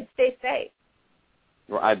help your kids stay safe.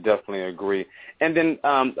 Well, I definitely agree. And then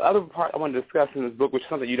the other part I want to discuss in this book, which is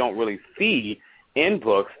something you don't really see in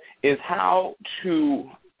books, is how to,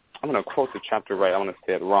 I'm going to quote the chapter right, I want to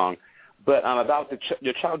say it wrong, but about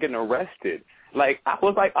your child getting arrested. Like, I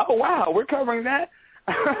was like, oh, wow, we're covering that?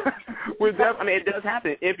 It does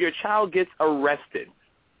happen. If your child gets arrested.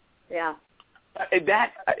 Yeah.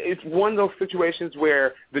 It's one of those situations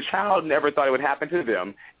where the child never thought it would happen to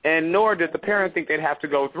them, and nor did the parent think they'd have to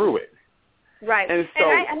go through it. Right. And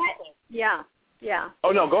so, yeah.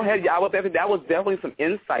 Oh, no, go ahead. Yeah, that was definitely some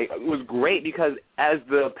insight. It was great because as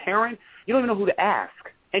the parent, you don't even know who to ask.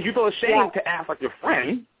 And you feel ashamed to ask, like, your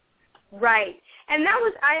friend. Right. And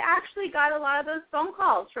I actually got a lot of those phone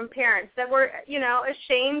calls from parents that were,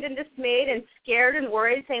 ashamed and dismayed and scared and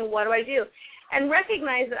worried, saying, what do I do? And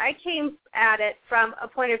recognize that I came at it from a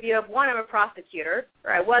point of view of, one, I'm a prosecutor,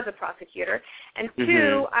 or I was a prosecutor, and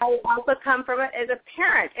two, I also come from it as a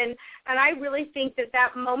parent. And I really think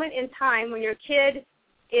that moment in time when your kid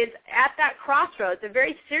is at that crossroads, a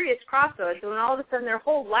very serious crossroads, when all of a sudden their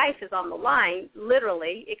whole life is on the line,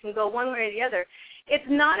 literally, it can go one way or the other. It's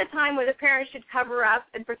not a time where the parents should cover up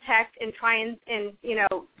and protect and try and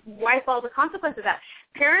wipe all the consequences of that.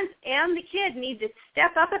 Parents and the kid need to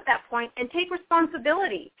step up at that point and take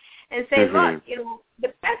responsibility and say, look,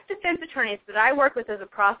 the best defense attorneys that I work with as a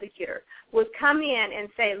prosecutor would come in and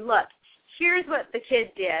say, look, here's what the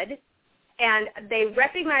kid did, and they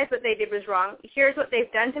recognize what they did was wrong. Here's what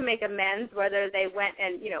they've done to make amends, whether they went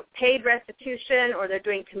and, paid restitution, or they're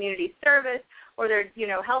doing community service, or they're,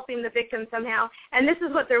 helping the victim somehow. And this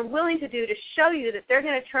is what they're willing to do to show you that they're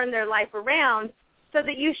going to turn their life around, so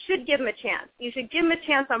that you should give them a chance. You should give them a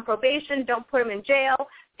chance on probation. Don't put them in jail.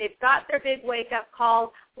 They've got their big wake-up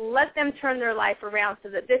call. Let them turn their life around so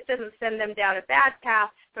that this doesn't send them down a bad path,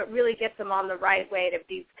 but really gets them on the right way to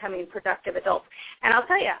becoming productive adults. And I'll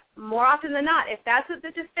tell you, more often than not, if that's what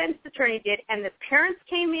the defense attorney did, and the parents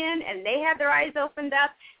came in and they had their eyes opened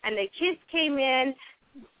up, and the kids came in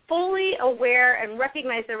fully aware and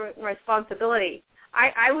recognized their responsibility,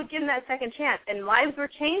 I would give them that second chance, and lives were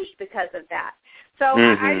changed because of that. So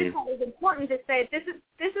I just thought it was important to say this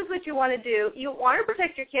is what you want to do. You want to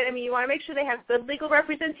protect your kid. I mean, you want to make sure they have good legal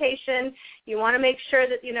representation. You want to make sure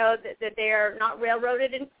that that they are not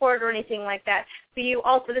railroaded in court or anything like that. But you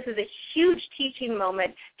also, this is a huge teaching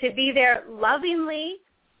moment to be there lovingly.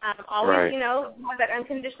 Always, have that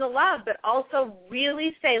unconditional love, but also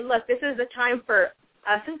really say, look, this is the time for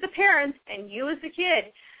us as the parents and you as the kid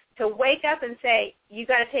to wake up and say, you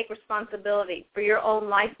got to take responsibility for your own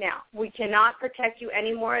life now. We cannot protect you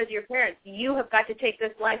anymore as your parents. You have got to take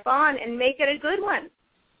this life on and make it a good one.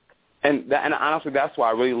 And honestly, that's why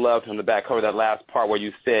I really loved on the back cover, that last part where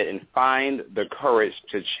you said, and find the courage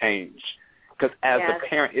to change. Because as a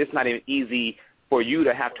parent, it's not even easy for you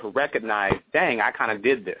to have to recognize, dang, I kind of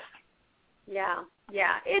did this. Yeah,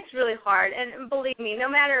 it's really hard. And believe me, no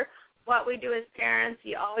matter what we do as parents,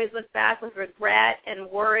 you always look back with regret and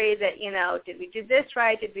worry that, did we do this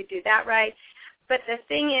right? Did we do that right? But the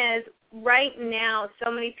thing is, right now,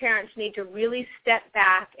 so many parents need to really step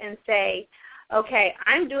back and say, okay,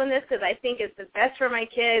 I'm doing this because I think it's the best for my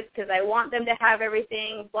kids, because I want them to have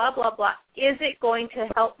everything, blah, blah, blah. Is it going to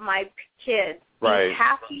help my kids be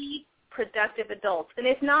happy, productive adults? And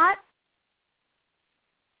if not,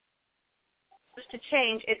 to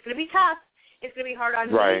change, it's going to be tough. It's going to be hard on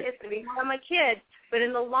me. It's going to be hard on my kids. But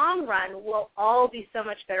in the long run, we'll all be so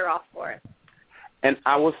much better off for it. And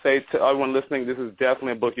I will say to everyone listening, this is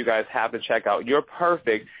definitely a book you guys have to check out. You're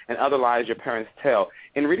Perfect and Other Lies Your Parents Tell.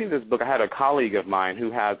 In reading this book, I had a colleague of mine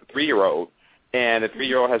who has a 3-year-old, and the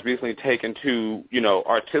 3-year-old has recently taken to,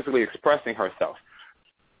 artistically expressing herself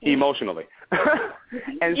emotionally.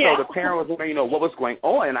 And so the parent was wondering, what was going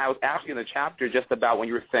on. And I was asking in the chapter just about when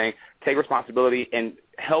you were saying take responsibility and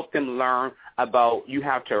help them learn about you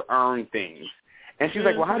have to earn things. And she's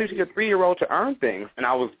like, well, how do you teach a 3-year-old to earn things? And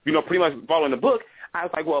I was, pretty much following the book. I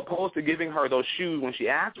was like, well, opposed to giving her those shoes when she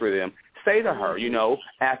asked for them, say to her,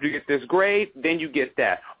 after you get this grade, then you get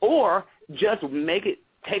that. Or just make it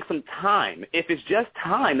take some time. If it's just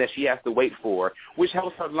time that she has to wait for, which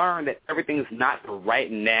helps her learn that everything's not for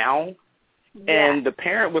right now. And the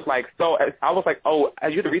parent was like, so I was like, oh,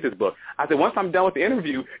 you have to read this book. I said, once I'm done with the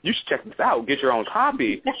interview, you should check this out, get your own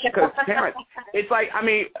copy. Because parents, it's like, I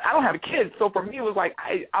don't have kids, so for me it was like,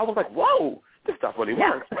 I was like, whoa, this stuff really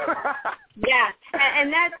works.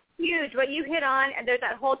 And that's huge. What you hit on, and there's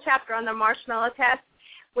that whole chapter on the marshmallow test.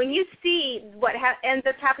 When you see what ends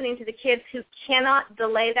up happening to the kids who cannot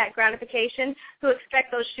delay that gratification, who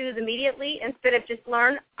expect those shoes immediately, instead of just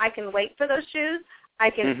learn, I can wait for those shoes, I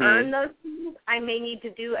can earn those shoes, I may need to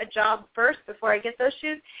do a job first before I get those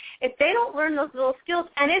shoes. If they don't learn those little skills,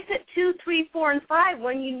 and it's at 2, 3, 4, and 5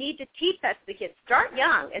 when you need to teach that to the kids, start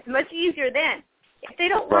young. It's much easier then. If they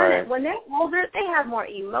don't learn it, when they're older, they have more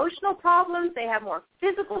emotional problems, they have more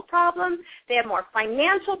physical problems, they have more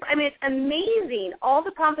financial. It's amazing all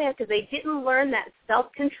the problems they have because they didn't learn that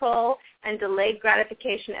self-control and delayed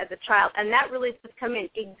gratification as a child. And that really does come in.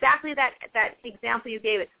 Exactly that example you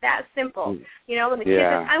gave, it's that simple. When the kid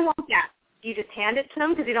says, I want that, do you just hand it to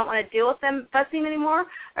them because you don't want to deal with them fussing anymore?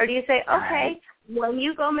 Or do you say, okay, when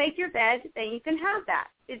you go make your bed, then you can have that.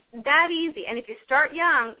 It's that easy. And if you start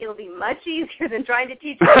young, it'll be much easier than trying to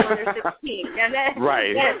teach them when they're 16.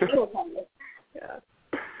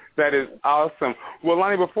 That is awesome. Well,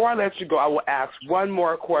 Loni, before I let you go, I will ask one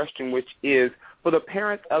more question, which is, for the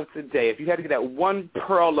parents of today, if you had to get that one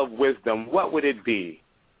pearl of wisdom, what would it be?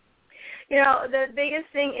 The biggest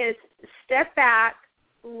thing is step back,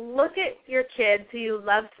 look at your kids who you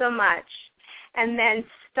love so much, and then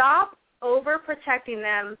stop overprotecting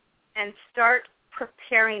them and start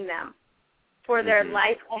preparing them for their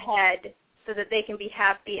life ahead so that they can be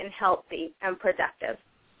happy and healthy and productive.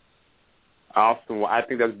 Awesome. Well, I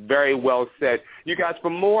think that's very well said. You guys,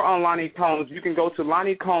 for more on Loni Coombs, you can go to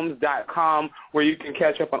LoniCombs.com where you can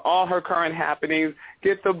catch up on all her current happenings,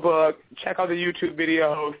 get the book, check out the YouTube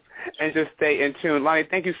videos, and just stay in tune. Loni,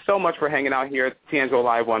 thank you so much for hanging out here at D'Angelo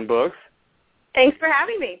Live One Books. Thanks for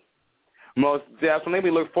having me. Most definitely.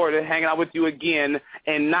 We look forward to hanging out with you again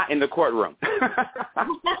and not in the courtroom.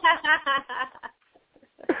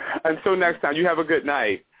 Until next time, you have a good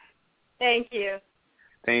night. Thank you.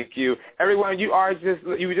 Thank you. Everyone, you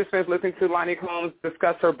just finished listening to Loni Coombs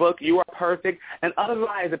discuss her book, You Are Perfect, and Other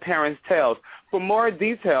Lies That Parents Tell. For more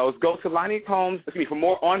details, go to Loni Coombs, for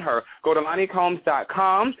more on her, go to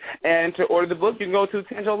LoniCombs.com, and to order the book, you can go to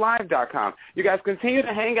TangoLive.com. You guys continue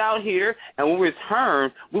to hang out here, and when we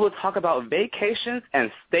return, we will talk about vacations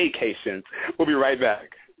and staycations. We'll be right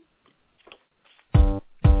back.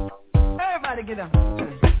 Everybody get up.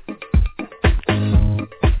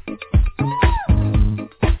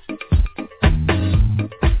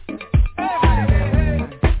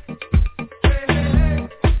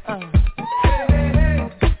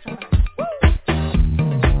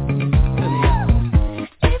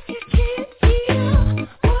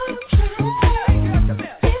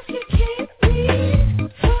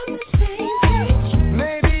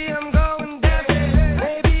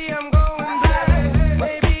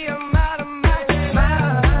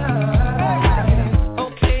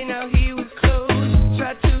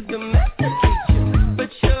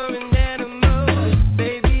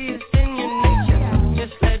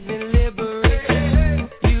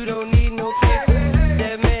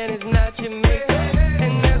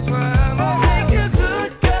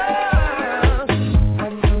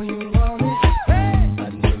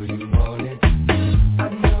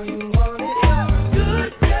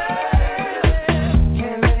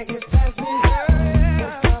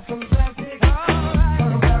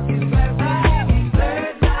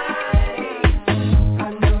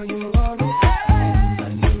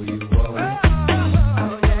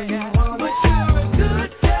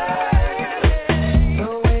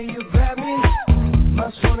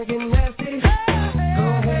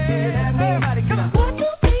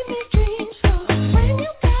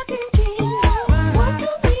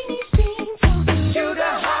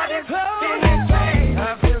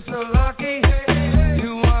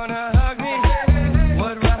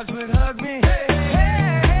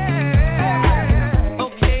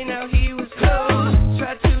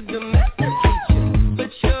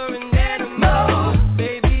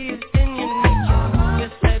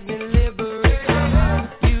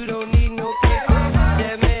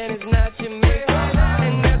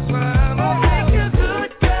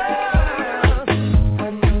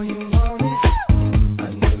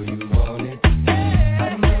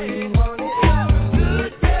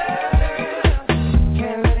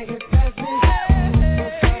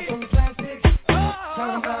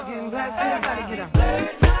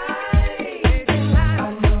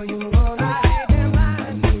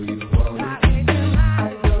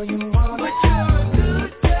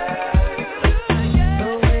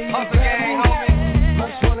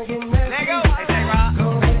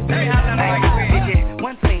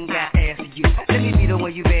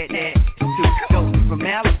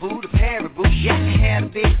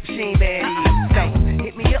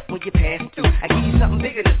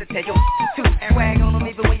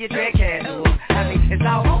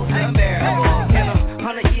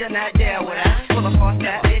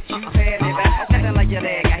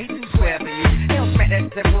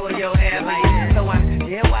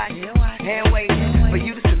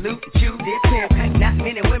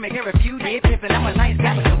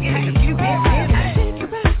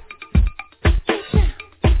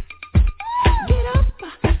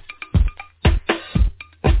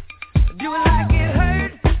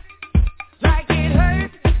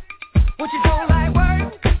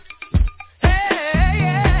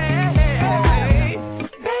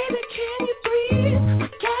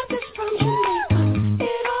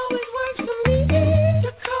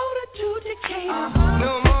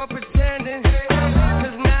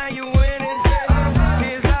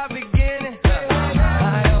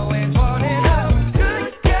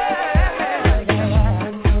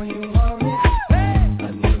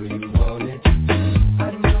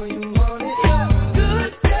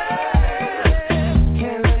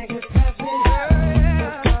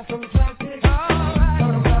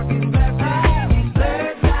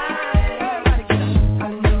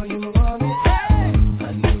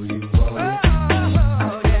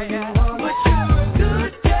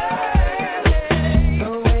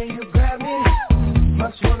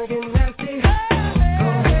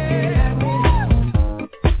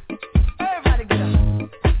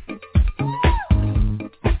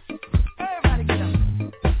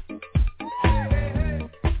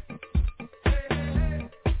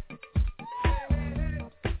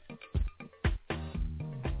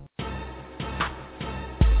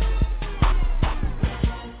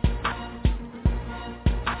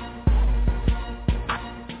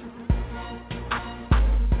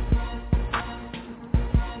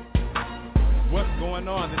 What's going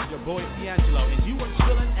on? This is your boy D'Angelo, and you are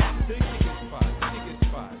chilling at the Ticket Spot. Ticket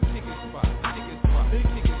Spot. Ticket Spot. Ticket Spot. Big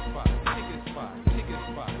Ticket Spot. Ticket Spot. Ticket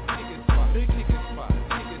Spot. Ticket Spot. Big Ticket Spot.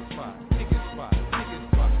 Ticket Spot. Ticket Spot. Ticket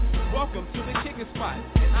Spot. Welcome to the Ticket Spot,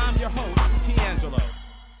 and I'm your host, D'Angelo.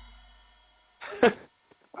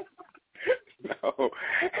 No.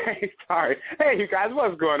 Hey, sorry. Hey, you guys,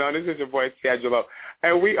 what's going on? This is your boy, D'Angelo,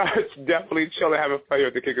 and we are definitely chilling, having fun here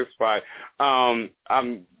at the Kicker Spot.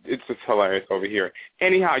 It's just hilarious over here.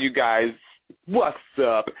 Anyhow, you guys, what's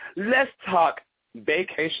up? Let's talk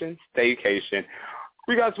vacation, staycation.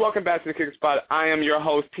 You guys, welcome back to the Kicker Spot. I am your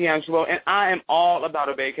host, D'Angelo, and I am all about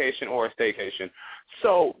a vacation or a staycation.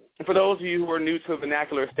 So, for those of you who are new to the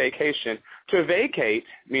vernacular staycation, to vacate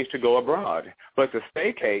means to go abroad, but to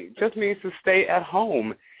staycate just means to stay at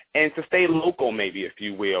home and to stay local, maybe, if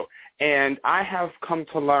you will. And I have come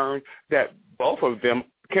to learn that both of them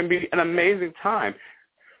can be an amazing time,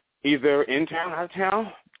 either in town, out of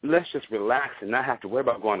town. Let's just relax and not have to worry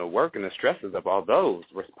about going to work and the stresses of all those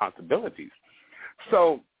responsibilities.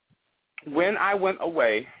 So when I went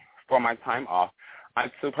away for my time off,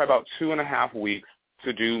 I took probably about 2.5 weeks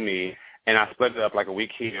to do me, and I split it up like a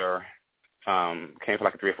week here, came for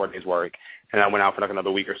like a 3 or 4 days work, and I went out for like another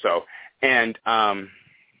week or so. And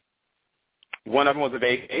one of them was a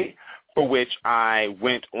vacate, for which I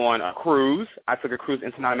went on a cruise. I took a cruise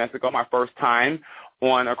into Mexico, my first time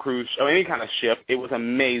on a cruise or any kind of ship. It was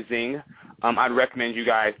amazing. I'd recommend you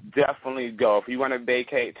guys definitely go. If you want to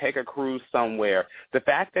vacate, take a cruise somewhere. The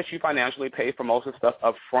fact that you financially pay for most of the stuff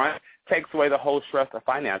up front takes away the whole stress of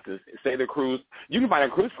finances. Say the cruise, you can find a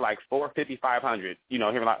cruise for like $450, $500, here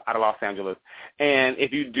out of Los Angeles. And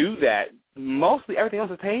if you do that, mostly everything else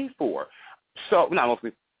is paid for. So, not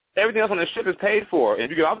mostly. Everything else on the ship is paid for. If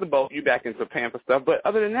you get off the boat, you're back into paying for stuff. But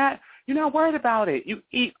other than that, you're not worried about it. You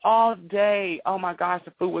eat all day. Oh, my gosh,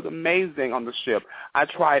 the food was amazing on the ship. I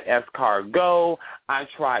tried escargot. I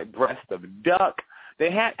tried breast of duck.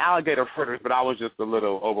 They had alligator fritters, but I was just a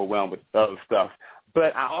little overwhelmed with other stuff.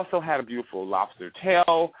 But I also had a beautiful lobster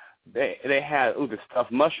tail. They had the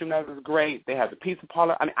stuffed mushroom that was great. They had the pizza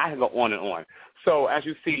parlor. I mean, I could go on and on. So as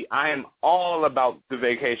you see, I am all about the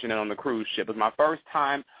vacation and on the cruise ship. It was my first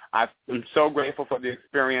time. I'm so grateful for the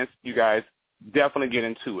experience. You guys definitely get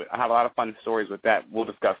into it. I have a lot of fun stories with that. We'll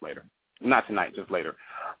discuss later. Not tonight, just later.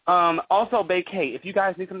 Also, vacate. If you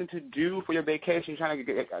guys need something to do for your vacation, trying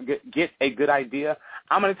to get a good idea,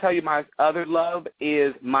 I'm going to tell you my other love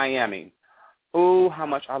is Miami. Oh, how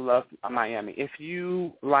much I love Miami. If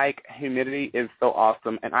you like humidity, it's so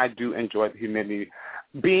awesome, and I do enjoy the humidity.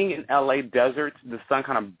 Being in L.A. desert, the sun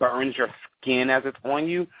kind of burns your skin as it's on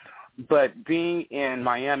you, but being in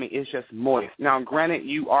Miami is just moist. Now, granted,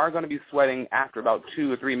 you are going to be sweating after about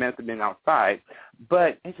 2 or 3 minutes of being outside,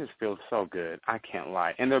 but it just feels so good. I can't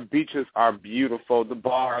lie. And the beaches are beautiful. The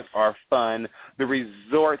bars are fun. The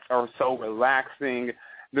resorts are so relaxing.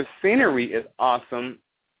 The scenery is awesome.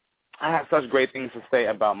 I have such great things to say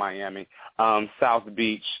about Miami. South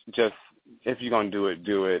Beach, just if you're going to do it,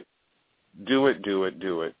 do it. Do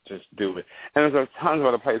it. Just do it. And there's tons of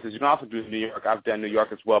other places. You can also do New York. I've done New York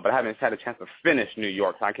as well, but I haven't had a chance to finish New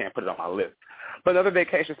York, so I can't put it on my list. But another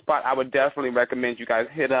vacation spot I would definitely recommend you guys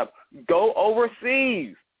hit up, go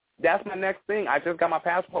overseas. That's my next thing. I just got my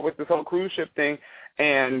passport with this whole cruise ship thing,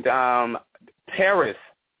 and Paris,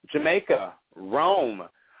 Jamaica, Rome,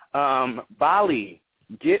 Bali.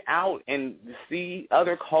 Get out and see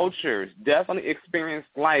other cultures. Definitely experience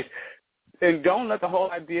life. And don't let the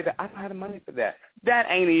whole idea that I don't have the money for that. That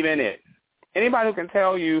ain't even it. Anybody who can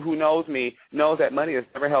tell you, who knows me, knows that money has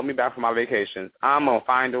never held me back from my vacations. I'm going to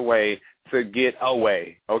find a way to get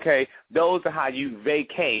away, okay? Those are how you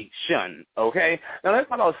vacation, okay? Now let's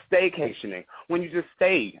talk about staycationing. When you just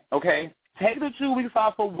stay, okay? Take the 2 weeks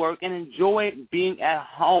off of work and enjoy being at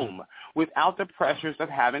home without the pressures of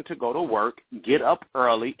having to go to work, get up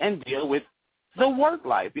early, and deal with the work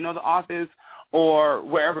life, the office or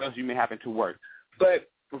wherever else you may happen to work. But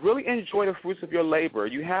really enjoy the fruits of your labor.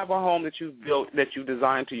 You have a home that you've built, that you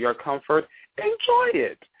designed to your comfort. Enjoy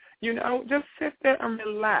it. Just sit there and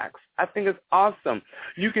relax. I think it's awesome.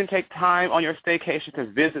 You can take time on your staycation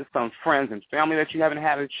to visit some friends and family that you haven't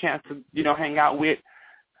had a chance to, hang out with.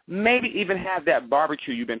 Maybe even have that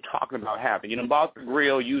barbecue you've been talking about having. Bought the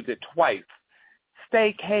grill, used it twice.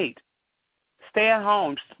 Staycate. Stay at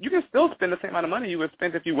home. You can still spend the same amount of money you would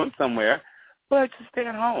spend if you went somewhere, but just stay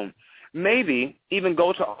at home. Maybe even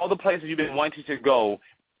go to all the places you've been wanting to go,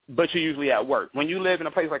 but you're usually at work. When you live in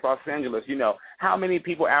a place like Los Angeles, how many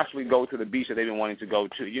people actually go to the beach that they've been wanting to go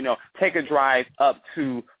to? Take a drive up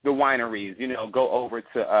to the wineries. Go over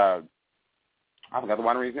to, I forgot the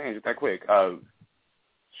winery's name just that quick.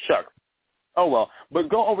 Shucks. Oh, well, but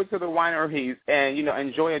go over to the wineries and,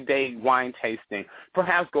 enjoy a day wine tasting.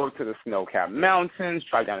 Perhaps go to the snow-capped mountains,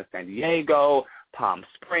 drive down to San Diego, Palm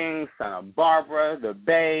Springs, Santa Barbara, the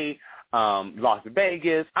Bay, Las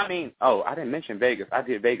Vegas. I didn't mention Vegas. I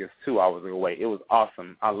did Vegas 2 hours away. It was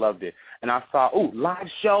awesome. I loved it. And I saw, live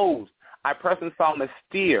shows. I personally saw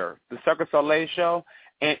Mystere, the Cirque du Soleil show,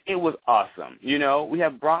 and it was awesome. We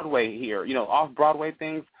have Broadway here, off-Broadway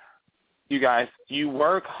things. You guys, you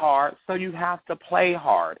work hard, so you have to play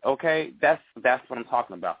hard, okay? That's what I'm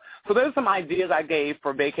talking about. So there's some ideas I gave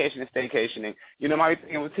for vacation and staycationing. Might be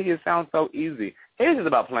thinking, well, T, it sounds so easy. It's just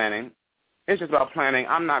about planning.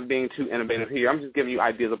 I'm not being too innovative here. I'm just giving you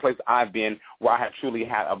ideas of places I've been where I have truly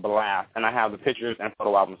had a blast, and I have the pictures and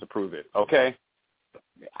photo albums to prove it, okay?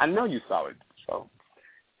 I know you saw it. So,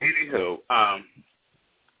 anywho,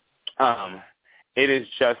 it's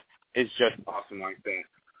just awesome like that.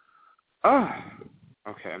 Oh,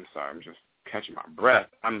 okay. I'm sorry. I'm just catching my breath.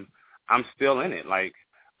 I'm still in it. Like,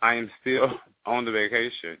 I am still on the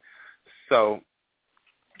vacation. So,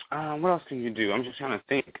 what else can you do? I'm just trying to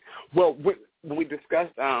think. Well, when we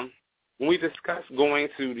discussed going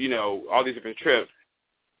to all these different trips,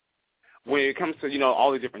 when it comes to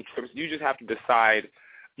all these different trips, you just have to decide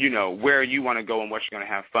where you want to go and what you're going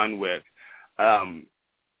to have fun with. Let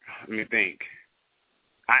me think.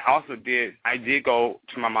 I did go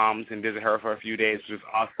to my mom's and visit her for a few days, which was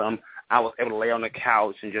awesome. I was able to lay on the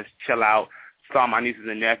couch and just chill out, saw my nieces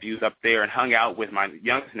and nephews up there and hung out with my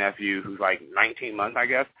youngest nephew, who's like 19 months, I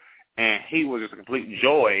guess, and he was just a complete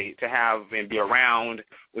joy to have and be around,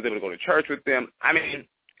 was able to go to church with them. It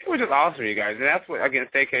was just awesome, you guys, and that's what, again,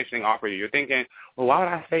 staycationing offers you. You're thinking, well, why would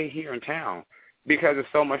I stay here in town? Because there's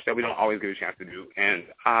so much that we don't always get a chance to do, and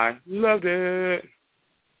I loved it.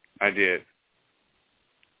 I did.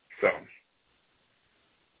 So,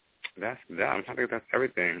 that's that. I'm trying to think that's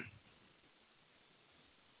everything.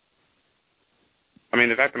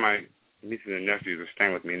 The fact that my nieces and nephews are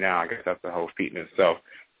staying with me now, I guess that's the whole feat in itself.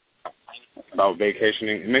 About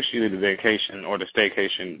vacationing, it makes you leave the vacation or the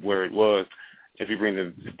staycation where it was. If you bring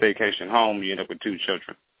the staycation home, you end up with 2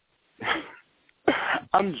 children.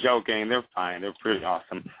 I'm joking. They're fine. They're pretty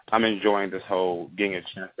awesome. I'm enjoying this whole getting a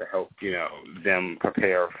chance to help, them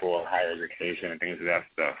prepare for higher education and things of that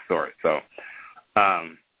sort. So I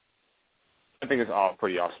think it's all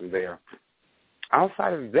pretty awesome there.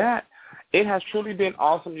 Outside of that, it has truly been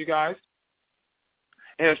awesome, you guys.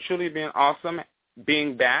 It has truly been awesome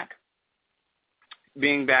being back.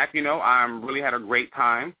 I really had a great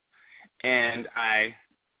time. And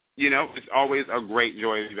it's always a great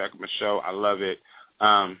joy to be back on the show. I love it.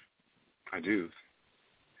 I do.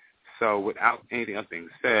 So without anything else being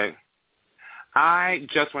said, I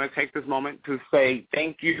just want to take this moment to say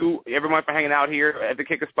thank you, everyone, for hanging out here at the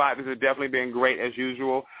Kicker Spot. This has definitely been great as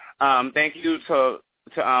usual. Thank you to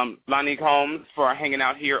Loni Coombs for hanging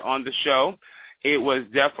out here on the show. It was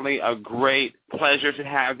definitely a great pleasure to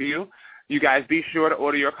have you. You guys be sure to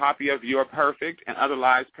order your copy of You're Perfect and Other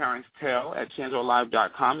Lives Parents Tell at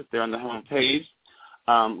ChangeLive.com. It's there on the home page.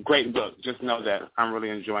 Great book. Just know that I'm really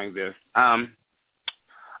enjoying this. Other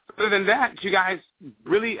than that, you guys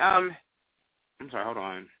really, I'm sorry, hold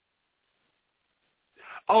on.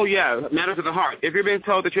 Oh, yeah, matters of the heart. If you're being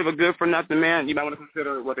told that you have a good-for-nothing man, you might want to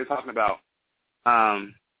consider what they're talking about.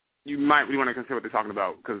 You might really want to consider what they're talking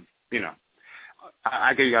about because,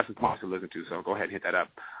 I gave you guys some points to listen to, so go ahead and hit that up.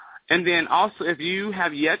 And then also, if you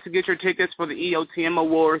have yet to get your tickets for the EOTM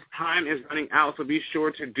Awards, time is running out, so be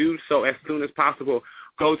sure to do so as soon as possible.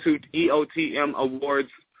 Go to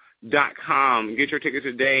EOTMawards.com. Get your tickets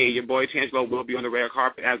today. Your boy Changelo will be on the red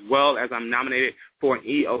carpet, as well as I'm nominated for an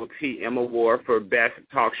EOTM Award for Best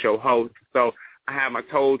Talk Show Host. So I have my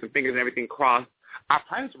toes and fingers and everything crossed. I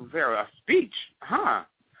plan to prepare a speech. I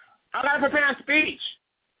got to prepare a speech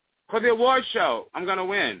for the award show. I'm going to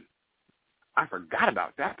win. I forgot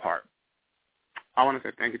about that part. I want to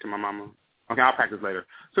say thank you to my mama. Okay, I'll practice later.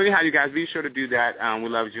 So anyhow, you guys, be sure to do that. We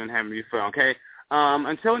love you and having you fun, okay?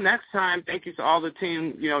 Until next time, thank you to all the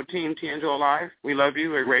team, Team D'Angelo Live. We love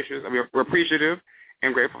you. We're gracious. We're appreciative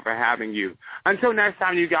and grateful for having you. Until next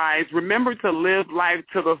time, you guys, remember to live life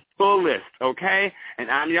to the fullest, okay?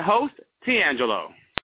 And I'm your host, D'Angelo.